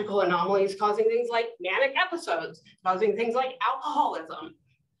 neurological anomalies causing things like manic episodes, causing things like alcoholism.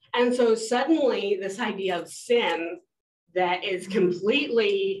 And so suddenly this idea of sin that is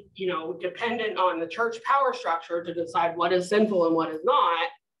completely, you know, dependent on the church power structure to decide what is sinful and what is not,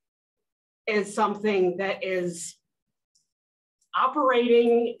 is something that is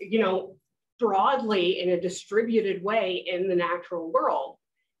operating, you know, broadly in a distributed way in the natural world.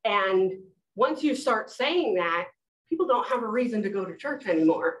 And once you start saying that, people don't have a reason to go to church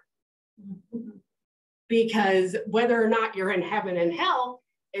anymore. Because whether or not you're in heaven and hell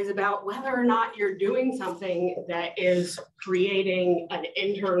is about whether or not you're doing something that is creating an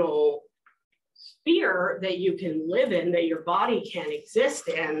internal sphere that you can live in, that your body can exist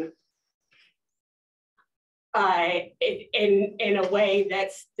in a way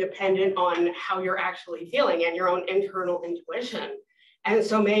that's dependent on how you're actually feeling and your own internal intuition. And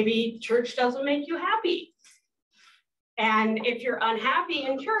so maybe church doesn't make you happy. And if you're unhappy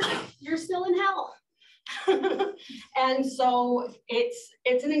in church, you're still in hell. And so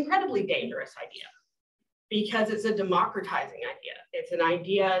it's an incredibly dangerous idea, because it's a democratizing idea. It's an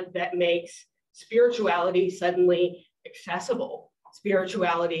idea that makes spirituality suddenly accessible,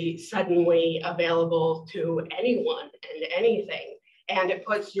 spirituality suddenly available to anyone and anything. And it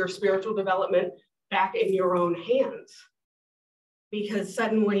puts your spiritual development back in your own hands, because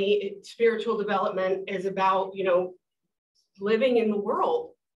suddenly spiritual development is about, you know, living in the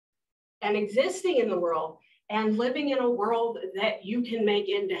world and existing in the world and living in a world that you can make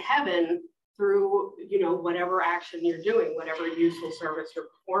into heaven through, you know, whatever action you're doing, whatever useful service you're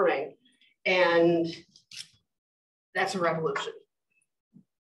performing. And that's a revolution.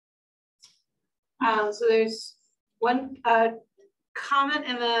 So there's one comment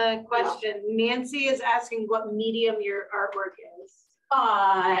and a question. Nancy is asking what medium your artwork is.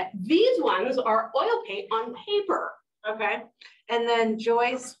 These ones are oil paint on paper. Okay. And then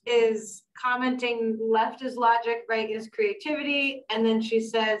Joyce is commenting left is logic, right is creativity. And then she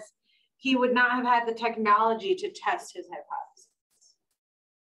says, he would not have had the technology to test his hypothesis.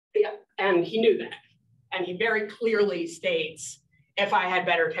 Yeah, and he knew that. And he very clearly states, if I had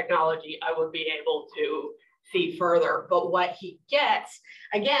better technology, I would be able to see further. But what he gets,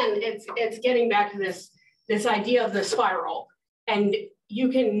 again, it's getting back to this idea of the spiral. And you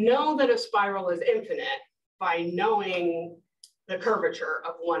can know that a spiral is infinite by knowing the curvature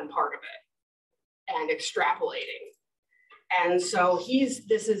of one part of it and extrapolating. And so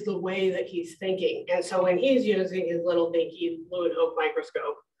this is the way that he's thinking. And so when he's using his little dinky Leeuwenhoek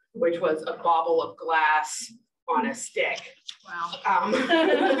microscope, which was a bobble of glass on a stick. Wow.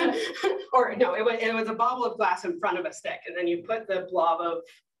 Or no, it was a bobble of glass in front of a stick. And then you put the blob of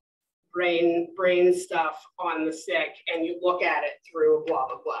brain stuff on the stick and you look at it through a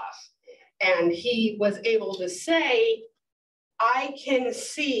blob of glass. And he was able to say, I can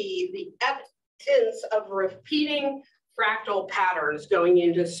see the evidence of repeating fractal patterns going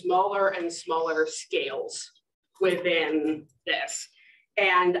into smaller and smaller scales within this.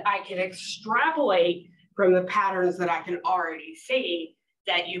 And I can extrapolate from the patterns that I can already see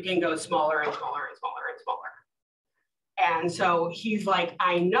that you can go smaller and smaller and smaller and smaller. And so he's like,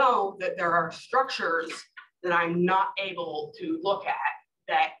 I know that there are structures that I'm not able to look at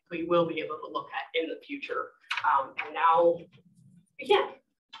that we will be able to look at in the future. And now, yeah.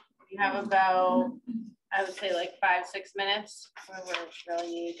 You have about, I would say like 5-6 minutes. We're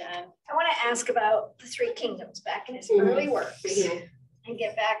really done. I want to ask about the three kingdoms back in his early works and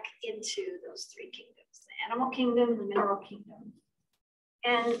get back into those three kingdoms, the animal kingdom, the mineral kingdom,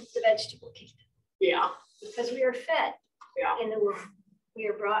 and the vegetable kingdom. Yeah. Because we are fed in the womb. We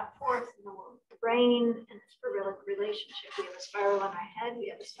are brought forth in the womb. The brain and the spiritual relationship. We have a spiral on our head. We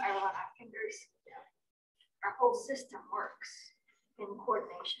have a spiral on our fingers. Our whole system works in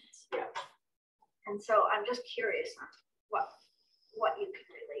coordinations. Yeah. And so I'm just curious on what you can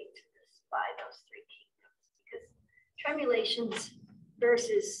relate to this by those three kingdoms, because tremulations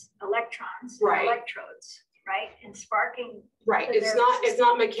versus electrons, right. Electrodes, right, and sparking. Right. It's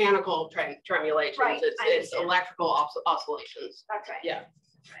not mechanical tremulations. Right. It's electrical oscillations. That's right. Yeah.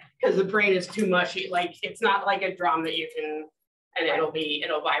 Because the brain is too mushy. Like it's not like a drum that you can, and it'll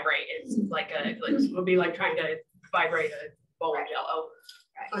vibrate. It's like it would be like trying to vibrate a bowl of Jello.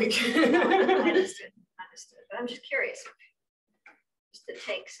 Right. Like, No, understood. But I'm just curious, just to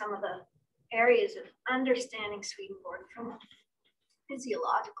take some of the areas of understanding Swedenborg from a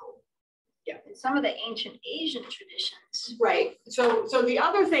physiological, and some of the ancient Asian traditions. right. So the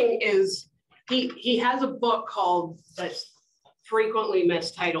other thing is he has a book called that's frequently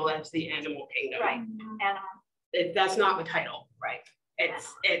mistitled as the Animal Kingdom. Right. Animal. That's not the title. Right.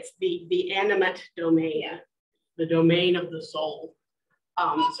 It's the animate domain, the domain of the soul.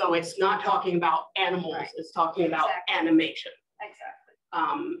 So it's not talking about animals, it's talking about animation. Exactly.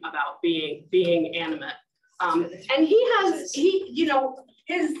 About being animate. And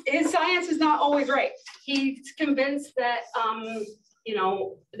his science is not always right. He's convinced that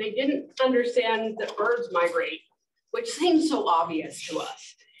they didn't understand that birds migrate, which seems so obvious to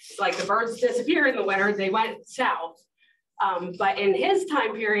us. Like the birds disappear in the winter, they went south. But in his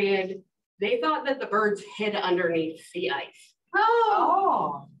time period, they thought that the birds hid underneath sea ice.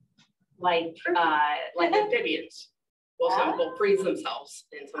 Oh. Like amphibians. Well, some will freeze themselves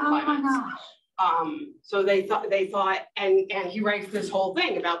in some climates. So they thought, and he writes this whole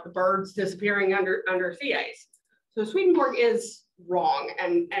thing about the birds disappearing under sea ice. So Swedenborg is wrong,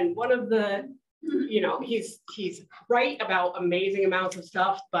 and one of the, he's right about amazing amounts of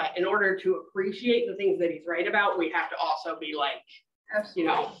stuff, but in order to appreciate the things that he's right about, we have to also be like,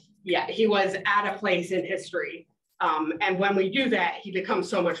 he was at a place in history. And when we do that, he becomes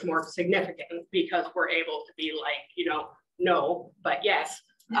so much more significant because we're able to be like, no, but yes.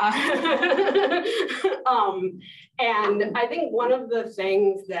 And I think one of the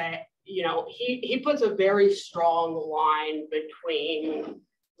things that, he puts a very strong line between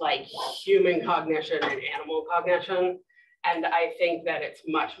like human cognition and animal cognition. And I think that it's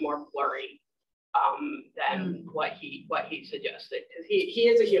much more blurry than what he suggested, because he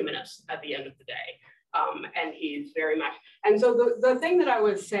is a humanist at the end of the day. And he's very much, and so the thing that I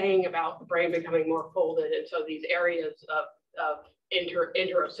was saying about the brain becoming more folded, and so these areas of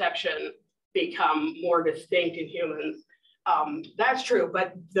interoception become more distinct in humans, that's true,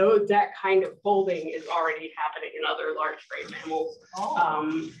 but that kind of folding is already happening in other large brain mammals,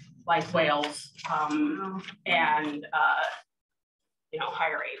 like whales, and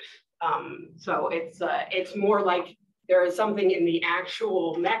higher apes. So it's more like there is something in the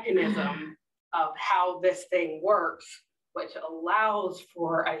actual mechanism of how this thing works which allows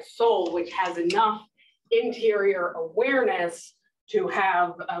for a soul which has enough interior awareness to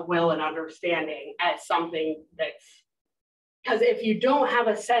have a will and understanding as something that's, because if you don't have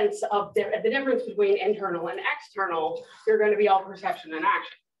a sense of the difference between internal and external, you're going to be all perception and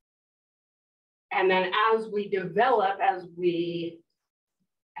action. And then as we develop, as we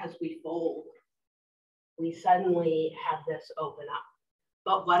fold, we suddenly have this open up.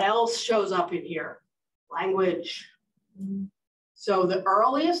 But what else shows up in here? Language. So the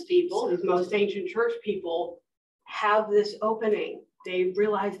earliest people, these most ancient church people, have this opening. They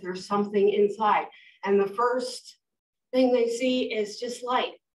realize there's something inside. And the first thing they see is just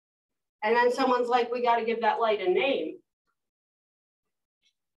light. And then someone's like, we got to give that light a name.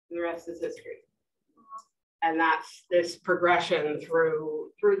 And the rest is history. And that's this progression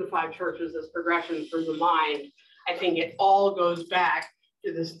through the 5 churches, this progression through the mind. I think it all goes back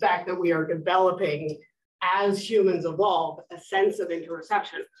to this fact that we are developing, as humans evolve, a sense of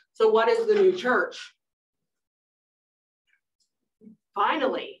interoception. So what is the new church?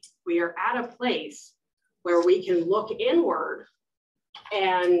 Finally, we are at a place where we can look inward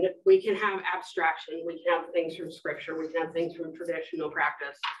and we can have abstraction. We can have things from scripture. We can have things from traditional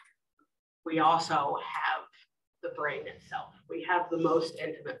practice. We also have the brain itself. We have the most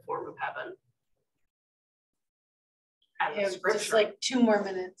intimate form of heaven. As scripture. Just like 2 more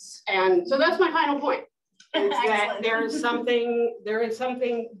minutes. And so that's my final point. Is that there is something,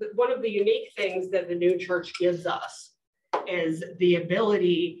 one of the unique things that the new church gives us is the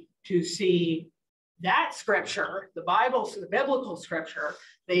ability to see that scripture, the Bible, so the biblical scripture,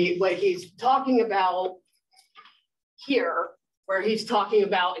 what he's talking about here, where he's talking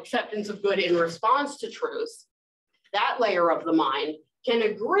about acceptance of good in response to truth, that layer of the mind can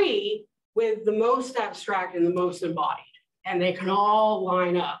agree with the most abstract and the most embodied, and they can all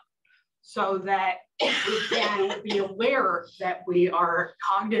line up so that we can be aware that we are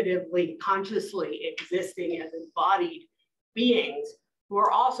cognitively, consciously existing as embodied beings who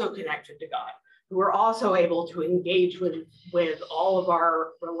are also connected to God, who are also able to engage with all of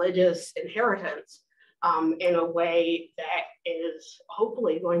our religious inheritance in a way that is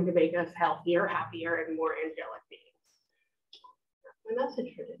hopefully going to make us healthier, happier, and more angelic beings. That's my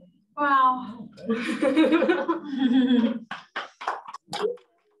message for today. Wow.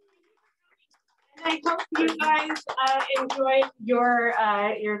 I hope you guys enjoyed your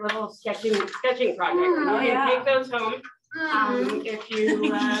little sketching project. Oh, You yeah. can take those home. If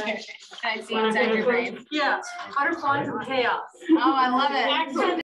you I see inside your brain. Yeah, butterflies and chaos. Oh, I love it. Excellent.